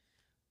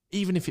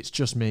 even if it's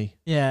just me.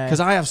 Yeah. Because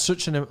I have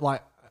such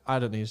I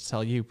don't need to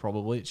tell you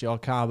probably, it's your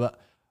car, but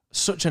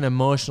such an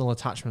emotional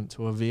attachment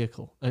to a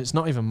vehicle. And it's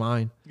not even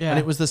mine. Yeah. And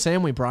it was the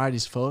same with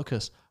Bridie's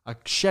Focus. I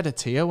shed a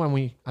tear when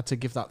we had to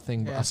give that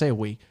thing back. I say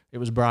we, it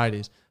was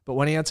Bridie's. But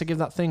when he had to give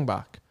that thing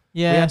back,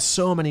 we had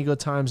so many good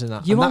times in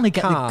that. You only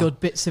get the good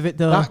bits of it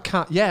though. That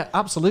car, yeah,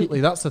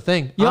 absolutely. That's the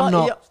thing.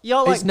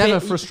 It's never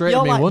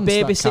frustrated me once.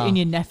 You're like babysitting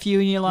your nephew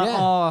and you're like,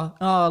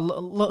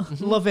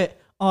 love it.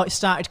 Oh, it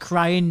started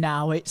crying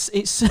now. It's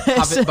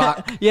have it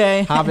back.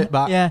 Yeah. Have it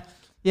back. Yeah.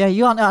 Yeah,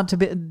 you aren't had to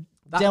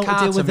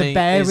deal with the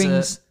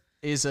bearings.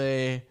 Is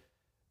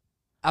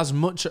as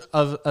much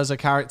as a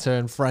character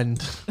and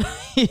friend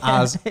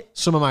as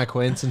some of my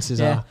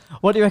acquaintances are.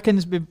 What do you reckon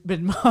has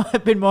been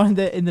more in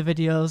the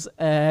videos?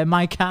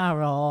 My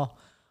car or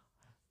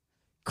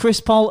Chris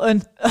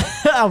Paulton?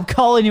 I'm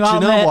calling you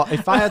out, Do you know mate. what?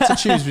 If I had to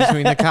choose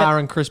between the car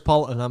and Chris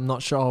Paulton, I'm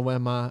not sure where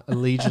my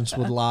allegiance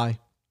would lie.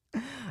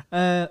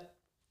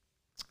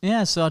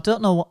 Yeah, so I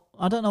don't know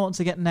what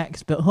to get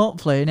next, but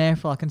hopefully in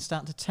April I can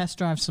start to test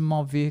drive some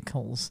more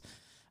vehicles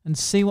and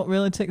see what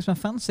really takes my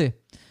fancy.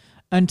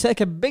 And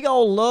take a big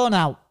old loan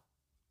out.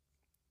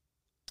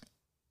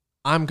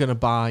 I'm going to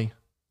buy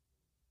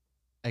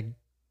a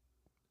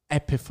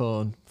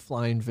Epiphone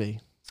Flying V.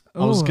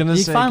 I was going to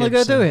say you finally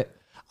going to do it?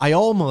 I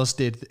almost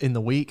did in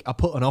the week. I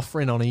put an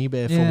offer in on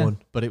eBay for one,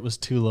 but it was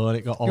too low and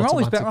it got automatically... You're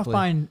always better off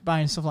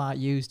buying stuff like that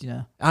used, you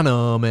know. I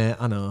know, mate,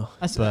 I know.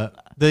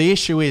 But the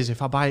issue is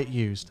if I buy it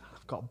used,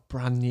 I've got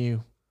brand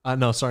new...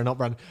 no, sorry, not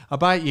brand new. I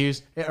buy it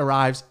used, it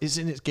arrives, it's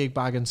in its gig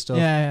bag and stuff.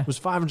 Yeah. It was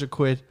 500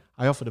 quid.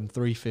 I offered him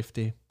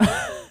 350.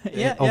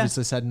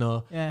 Obviously said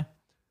no. Yeah.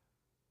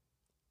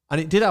 And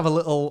it did have a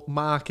little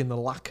mark in the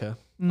lacquer,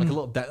 like a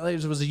little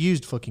it was a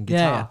used fucking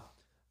guitar.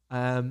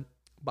 Yeah.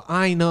 But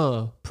I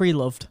know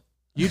pre-loved.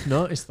 You'd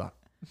notice that.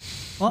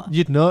 What?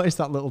 You'd notice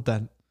that little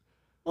dent.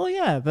 Well,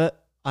 yeah,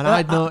 but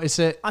I'd notice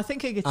it. I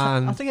think a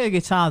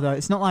guitar though,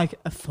 it's not like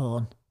a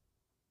phone.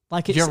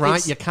 Like you're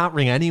right. You can't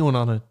ring anyone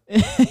on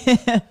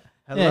it.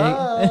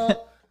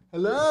 Hello.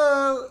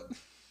 Hello.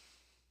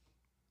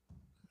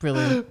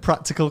 Brilliant.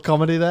 Practical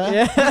comedy there.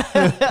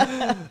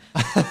 Yeah.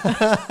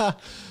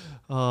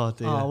 Oh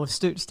dear. Oh, we've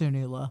stooped too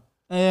new low.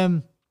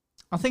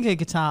 I think a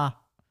guitar,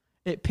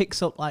 it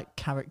picks up like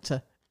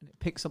character, and it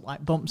picks up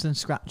like bumps and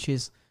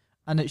scratches,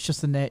 and it's just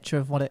the nature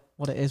of what it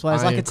is.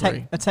 Whereas like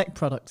a tech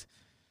product,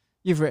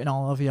 you've written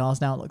all over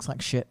yours now. It looks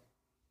like shit.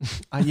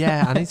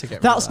 Yeah, I need to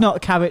get. That's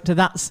not character.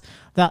 That's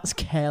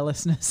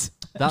carelessness.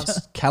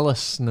 That's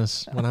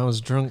carelessness when I was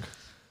drunk.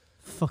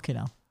 Fucking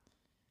hell.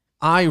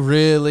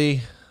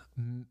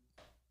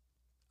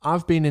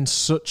 I've been in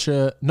such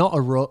not a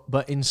rut,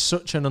 but in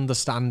such an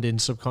understanding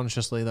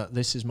subconsciously that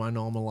this is my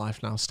normal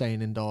life now,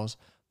 staying indoors,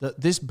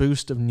 that this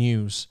boost of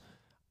news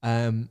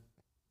has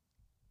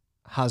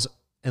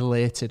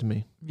elated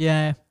me.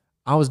 Yeah.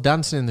 I was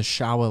dancing in the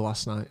shower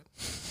last night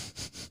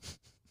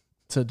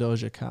to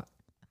Doja Cat.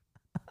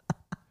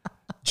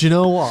 Do you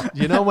know what?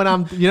 You know when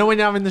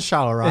you're in the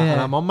shower, right? Yeah.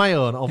 And I'm on my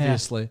own,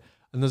 obviously. Yeah.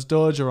 And there's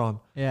Doja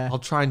on. Yeah. I'll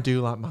try and do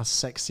like my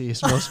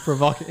sexiest, most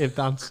provocative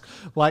dance,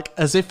 like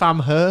as if I'm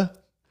her.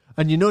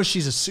 And you know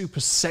she's a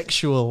super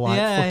sexual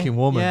fucking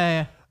woman.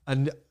 Yeah.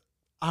 And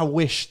I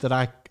wish that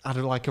I had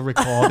like a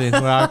recording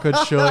where I could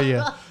show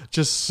you,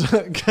 just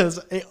because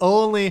it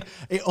only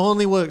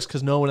works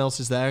because no one else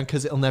is there and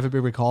because it'll never be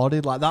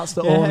recorded. Like that's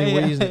the only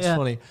reason it's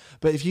funny.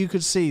 But if you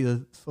could see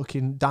the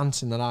fucking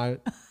dancing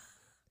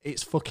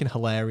it's fucking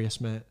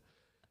hilarious, mate.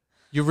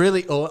 You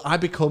really, I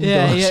become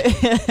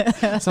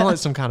Doja. I sound like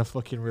some kind of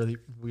fucking really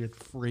weird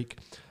freak.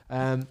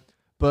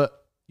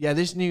 But yeah,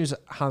 this news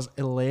has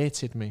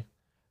elated me.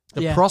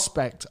 The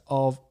prospect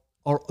of,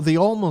 or the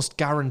almost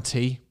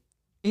guarantee.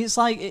 It's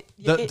like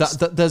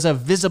that there's a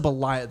visible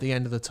light at the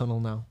end of the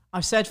tunnel now.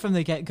 I've said from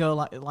the get go,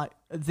 like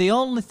the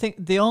only thing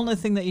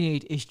that you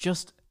need is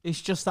just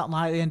that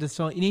light at the end of the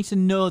tunnel. You need to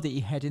know that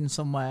you're heading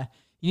somewhere.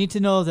 You need to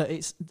know that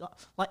it's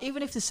like,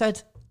 even if they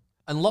said.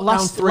 And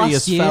lockdown 3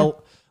 has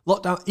felt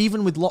lockdown.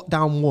 Even with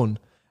lockdown 1,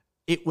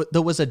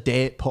 there was a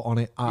date put on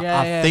it.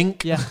 I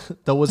think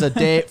there was a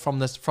date from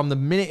the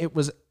minute it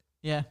was.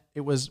 Yeah, it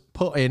was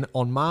put in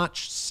on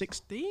March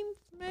 16th,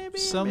 maybe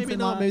something maybe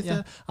not. Like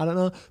that, I don't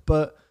know,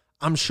 but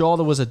I'm sure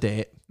there was a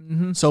date.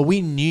 Mm-hmm. So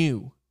we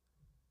knew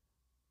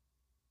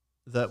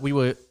that we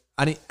were,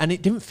 and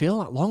it didn't feel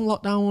like long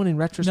lockdown 1 in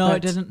retrospect. No,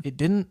 it didn't. It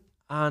didn't.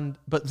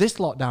 But this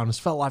lockdown has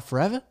felt like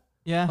forever.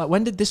 Yeah. Like,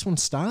 when did this one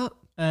start?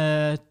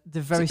 The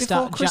very before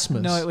start.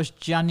 Christmas? No, it was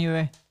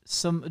January.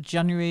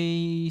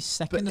 January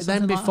 2nd. But or then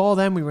something before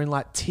then, we were in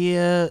like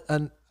tier,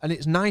 and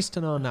it's nice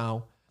to know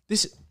now.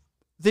 This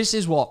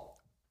is what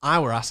I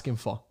were asking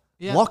for.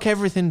 Yeah. Lock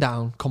everything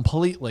down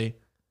completely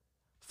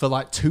for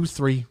like 2,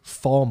 3,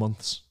 4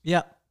 months.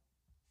 Yeah.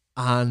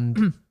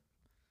 And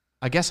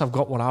I guess I've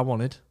got what I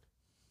wanted.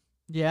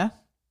 Yeah.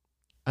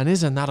 And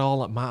isn't that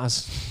all that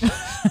matters?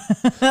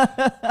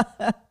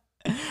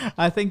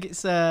 I think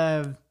it's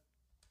yeah.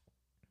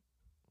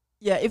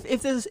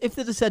 If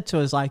they'd have said to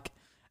us like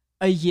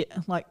a year,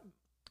 like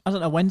I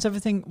don't know when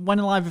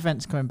are live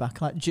events coming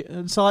back? Like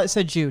so, let's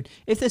say June.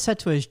 If they said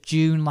to us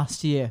June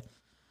last year,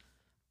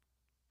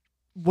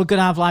 we're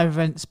gonna have live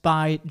events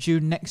by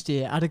June next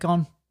year, I'd have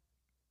gone,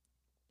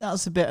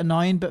 that's a bit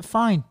annoying, but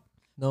fine.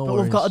 No but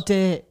worries. we've got a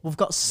date. We've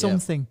got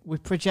something. We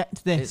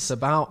project this. It's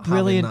about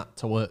Brilliant. having that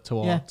to work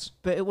towards. Yeah,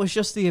 but it was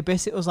just the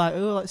abyss. It was like,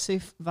 oh, let's see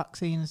if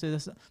vaccines do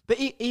this. But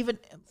even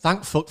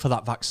Thank fuck for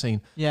that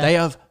vaccine. Yeah. They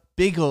have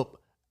big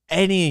up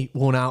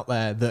anyone out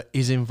there that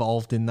is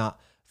involved in that,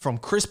 from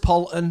Chris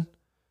Polton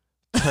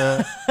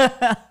to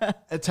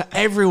to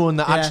everyone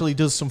that Yeah. actually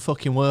does some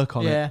fucking work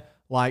on Yeah. it.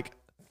 Like,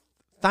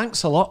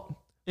 thanks a lot.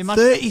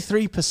 Imagine-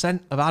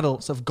 33% of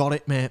adults have got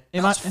it, mate.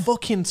 That's Imagine-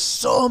 fucking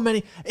so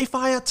many. If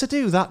I had to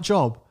do that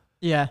job,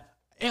 yeah,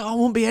 I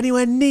wouldn't be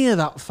anywhere near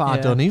that far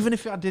Yeah. done, even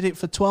if I did it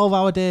for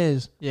 12-hour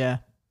days. yeah.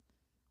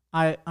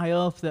 I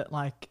hope that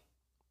like,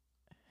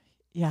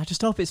 yeah, I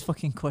just hope it's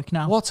fucking quick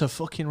now. What a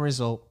fucking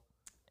result.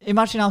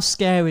 Imagine how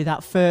scary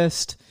that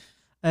first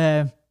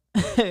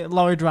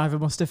lorry driver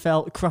must have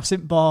felt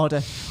crossing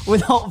border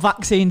without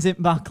vaccines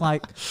in back.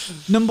 Like,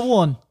 number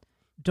one,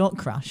 don't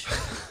crash.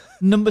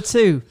 Number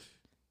two,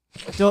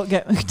 don't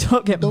get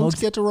mugged.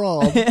 get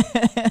robbed.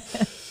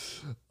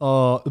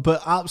 Oh,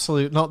 but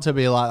absolute, not to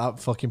be like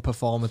that fucking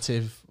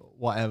performative,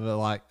 whatever.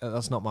 Like,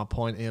 that's not my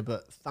point here.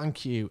 But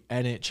thank you,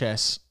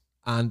 NHS,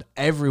 and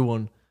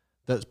everyone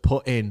that's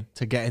put in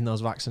to getting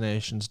those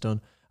vaccinations done.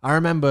 I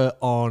remember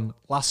on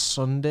last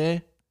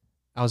Sunday,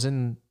 I was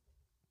in.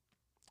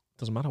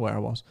 Doesn't matter where I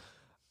was.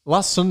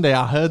 Last Sunday,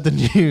 I heard the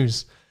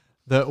news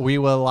that we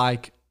were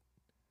like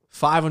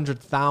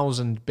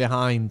 500,000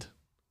 behind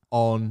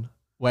on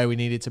where we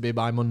needed to be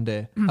by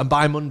Monday. And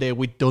by Monday,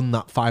 we'd done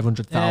that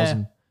 500,000.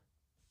 Yeah.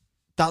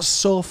 That's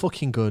so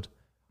fucking good.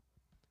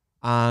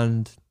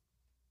 And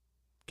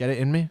get it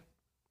in me.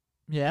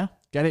 Yeah,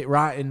 Get it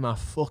right in my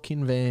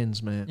fucking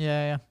veins, mate.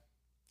 yeah.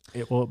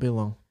 It won't be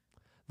long.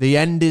 The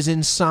end is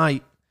in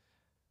sight.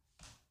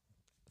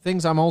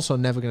 Things I'm also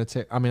never going to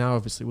take. I mean, I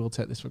obviously will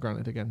take this for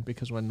granted again,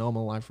 because when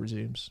normal life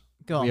resumes,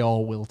 Go on. we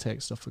all will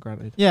take stuff for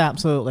granted. Yeah,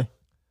 absolutely.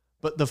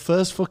 But the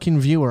first fucking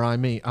viewer I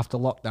meet after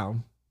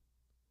lockdown,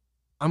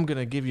 I'm going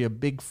to give you a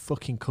big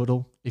fucking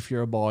cuddle if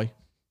you're a boy.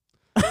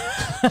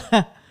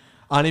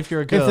 And if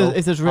you're a girl,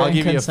 if there's I'll written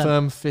give consent. you a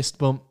firm fist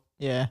bump.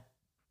 Yeah.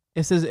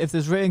 If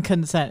there's written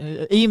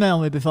consent, email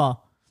me before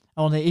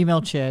on the email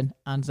chain,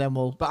 and then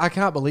we'll. But I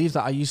can't believe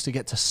that I used to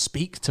get to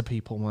speak to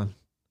people, man.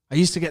 I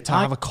used to get to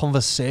have a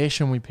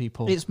conversation with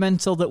people. It's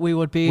mental that we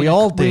would be. We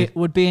all did.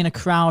 We would be in a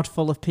crowd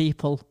full of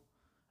people,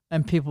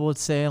 and people would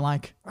say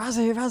like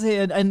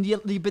Razzie, and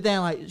you'd be there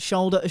like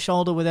shoulder to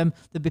shoulder with them.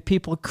 There'd be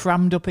people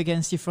crammed up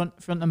against you front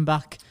and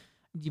back.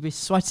 You'd be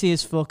sweaty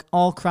as fuck,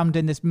 all crammed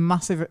in this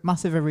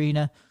massive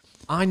arena.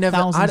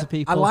 Thousands of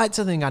people. I like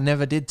to think I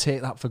never did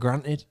take that for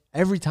granted.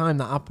 Every time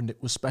that happened,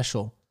 it was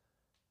special.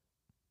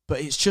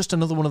 But it's just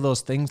another one of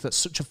those things that's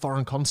such a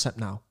foreign concept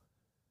now.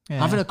 Yeah.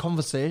 Having a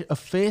conversation, a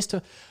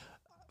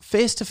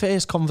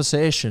face-to-face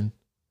conversation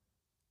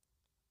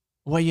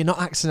where you're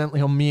not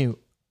accidentally on mute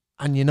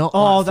and you're not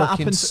that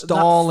fucking happens-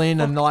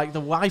 stalling and like the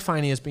Wi-Fi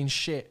in here has been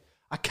shit.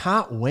 I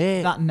can't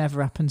wait. That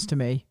never happens to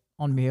me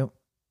on mute,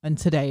 and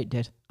today it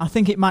did. I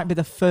think it might be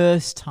the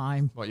first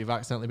time. What, you've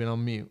accidentally been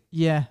on mute?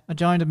 Yeah, I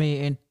joined a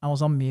meeting, I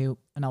was on mute,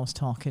 and I was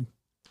talking.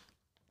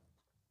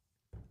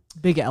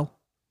 Big L.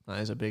 That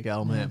is a big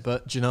L, mate.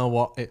 But do you know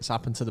what? It's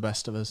happened to the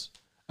best of us.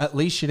 At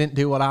least you didn't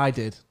do what I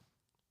did.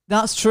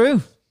 That's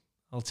true.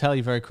 I'll tell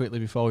you very quickly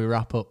before we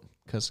wrap up,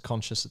 because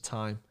conscious of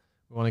time.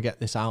 We want to get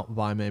this out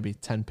by maybe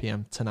 10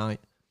 p.m. tonight.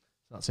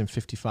 That's in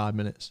 55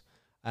 minutes.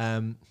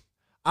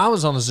 I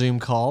was on a Zoom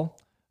call,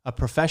 a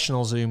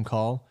professional Zoom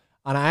call,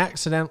 and I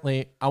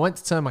went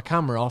to turn my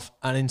camera off,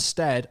 and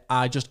instead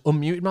I just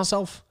unmuted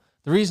myself.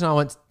 The reason I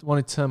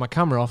wanted to turn my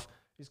camera off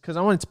is because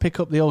I wanted to pick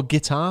up the old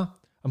guitar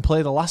and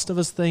play the Last of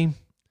Us theme.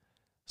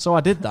 So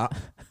I did that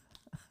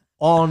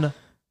on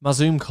my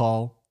Zoom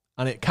call,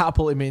 and it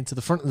catapulted me into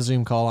the front of the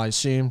Zoom call, I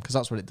assume, because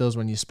that's what it does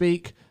when you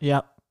speak.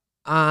 Yep.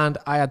 And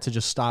I had to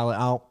just style it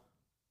out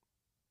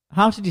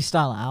How did you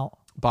style it out?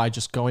 by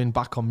just going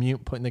back on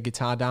mute, putting the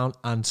guitar down,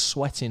 and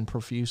sweating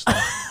profusely.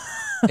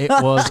 It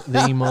was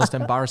the most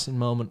embarrassing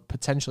moment,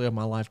 potentially of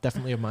my life,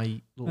 definitely of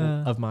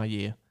my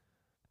year.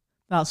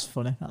 That's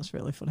funny. That's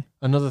really funny.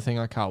 Another thing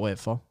I can't wait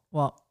for,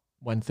 What?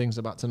 when things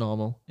are back to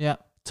normal, Yeah.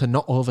 to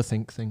not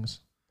overthink things.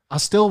 I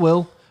still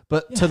will,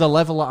 But to the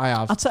level that I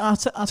have,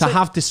 to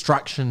have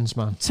distractions,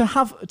 man. To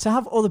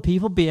have other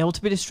people be able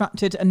to be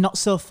distracted and not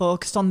so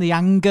focused on the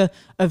anger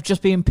of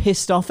just being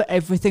pissed off at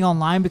everything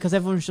online because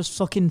everyone's just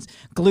fucking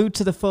glued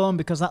to the phone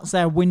because that's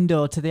their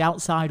window to the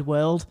outside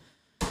world.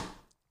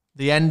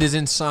 The end is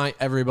in sight,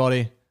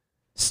 everybody.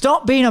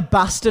 Stop being a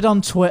bastard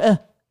on Twitter.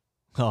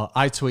 Oh,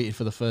 I tweeted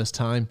for the first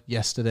time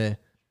yesterday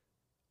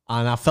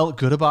and I felt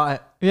good about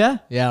it. Yeah?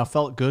 Yeah, I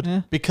felt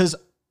good because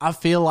I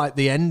feel like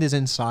the end is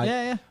in sight.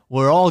 Yeah.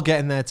 We're all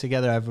getting there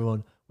together,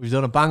 everyone. We've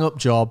done a bang-up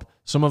job.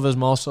 Some of us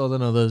more so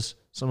than others.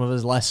 Some of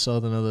us less so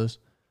than others.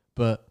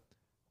 But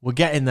we're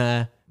getting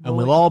there, and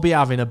we'll all be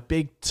having a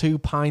big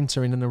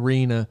 2-pinter in an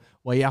arena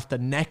where you have to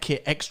neck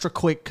it extra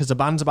quick because the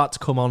band's about to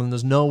come on and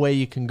there's no way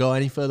you can go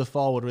any further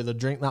forward with a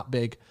drink that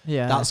big.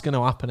 Yeah. That's going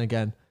to happen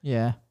again.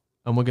 Yeah.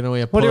 And we're going to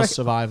hear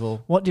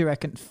post-survival. What do you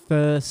reckon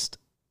first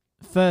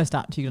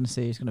act you're going to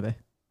see is going to be?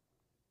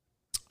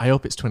 I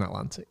hope it's Twin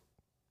Atlantic.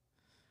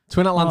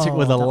 Twin Atlantic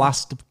were the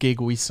last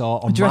gig we saw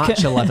on March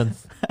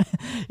 11th.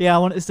 Yeah, I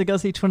want us to go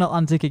see Twin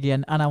Atlantic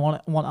again, and I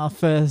want our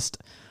first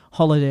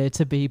holiday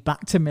to be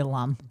back to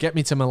Milan. Get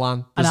me to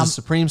Milan. There's a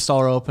Supreme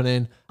store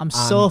opening. I'm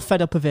so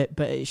fed up of it,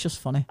 but it's just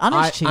funny. And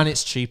it's cheap. And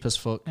it's cheap as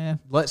fuck. Yeah.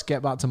 Let's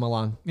get back to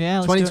Milan.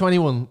 Yeah,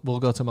 2021, we'll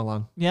go to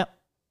Milan. Yep.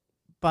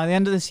 By the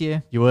end of this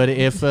year. You heard it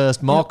here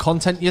first. More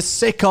content you're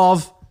sick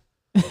of.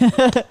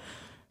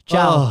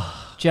 Ciao.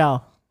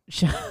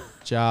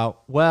 Ciao.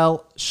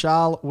 Well,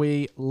 shall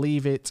we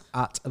leave it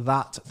at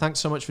that? Thanks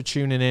so much for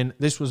tuning in.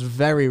 This was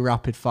very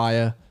rapid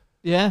fire.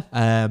 Yeah.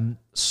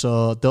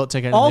 So don't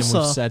take anything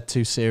we've said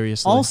too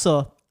seriously.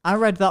 Also, I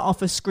read that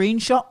off a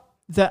screenshot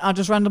that I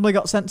just randomly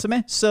got sent to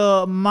me,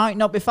 so might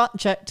not be fact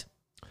checked.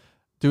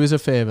 Do us a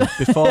favour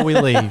before we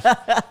leave.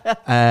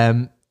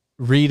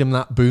 Read him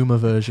that boomer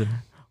version.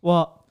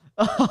 What?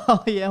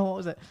 Oh yeah, what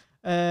was it?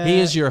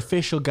 Here's your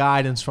official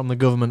guidance from the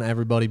government,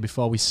 everybody,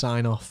 before we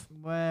sign off.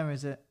 Where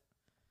is it?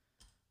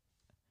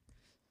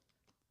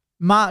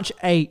 March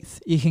 8th,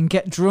 you can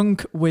get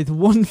drunk with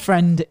one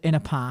friend in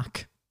a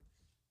park.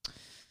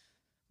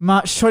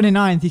 March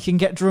 29th, you can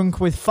get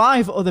drunk with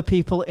 5 other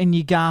people in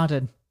your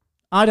garden.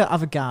 I don't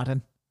have a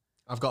garden.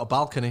 I've got a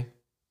balcony.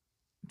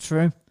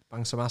 True.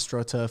 Bang some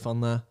AstroTurf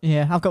on there.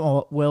 Yeah, I've got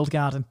my world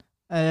garden.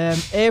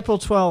 April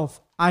 12th,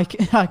 I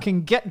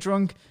can get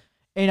drunk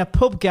in a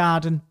pub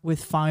garden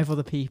with 5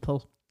 other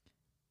people.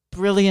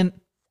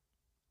 Brilliant.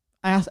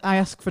 I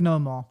ask for no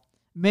more.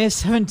 May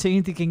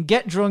 17th, you can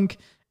get drunk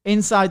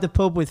inside the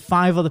pub with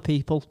 5 other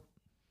people.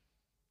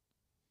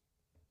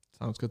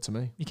 Sounds good to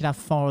me. You can have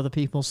 4 other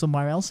people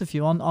somewhere else if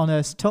you want, on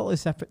a totally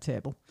separate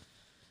table.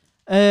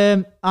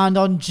 And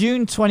on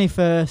June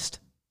 21st,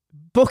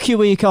 book your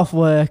week off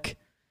work.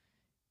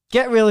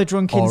 Get really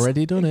drunk.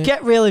 Already done it.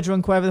 Get really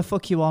drunk wherever the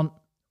fuck you want.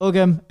 Hug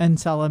them and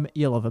tell them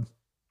you love them.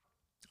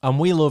 And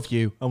we love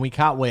you, and we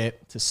can't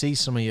wait to see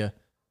some of you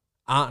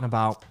out and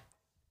about,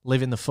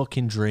 living the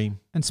fucking dream.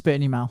 And spit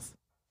in your mouth.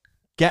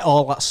 Get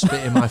all that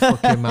spit in my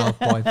fucking mouth,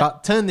 boy. In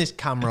fact, turn this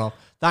camera off.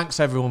 Thanks,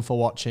 everyone, for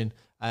watching.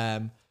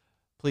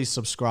 Please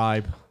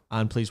subscribe,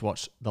 and please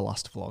watch the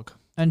last vlog.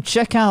 And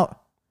check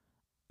out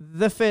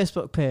the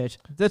Facebook page,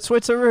 the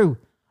Twitteroo,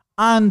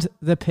 and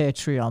the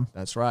Patreon.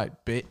 That's right,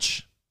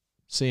 bitch.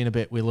 See you in a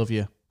bit. We love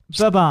you.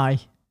 Bye-bye.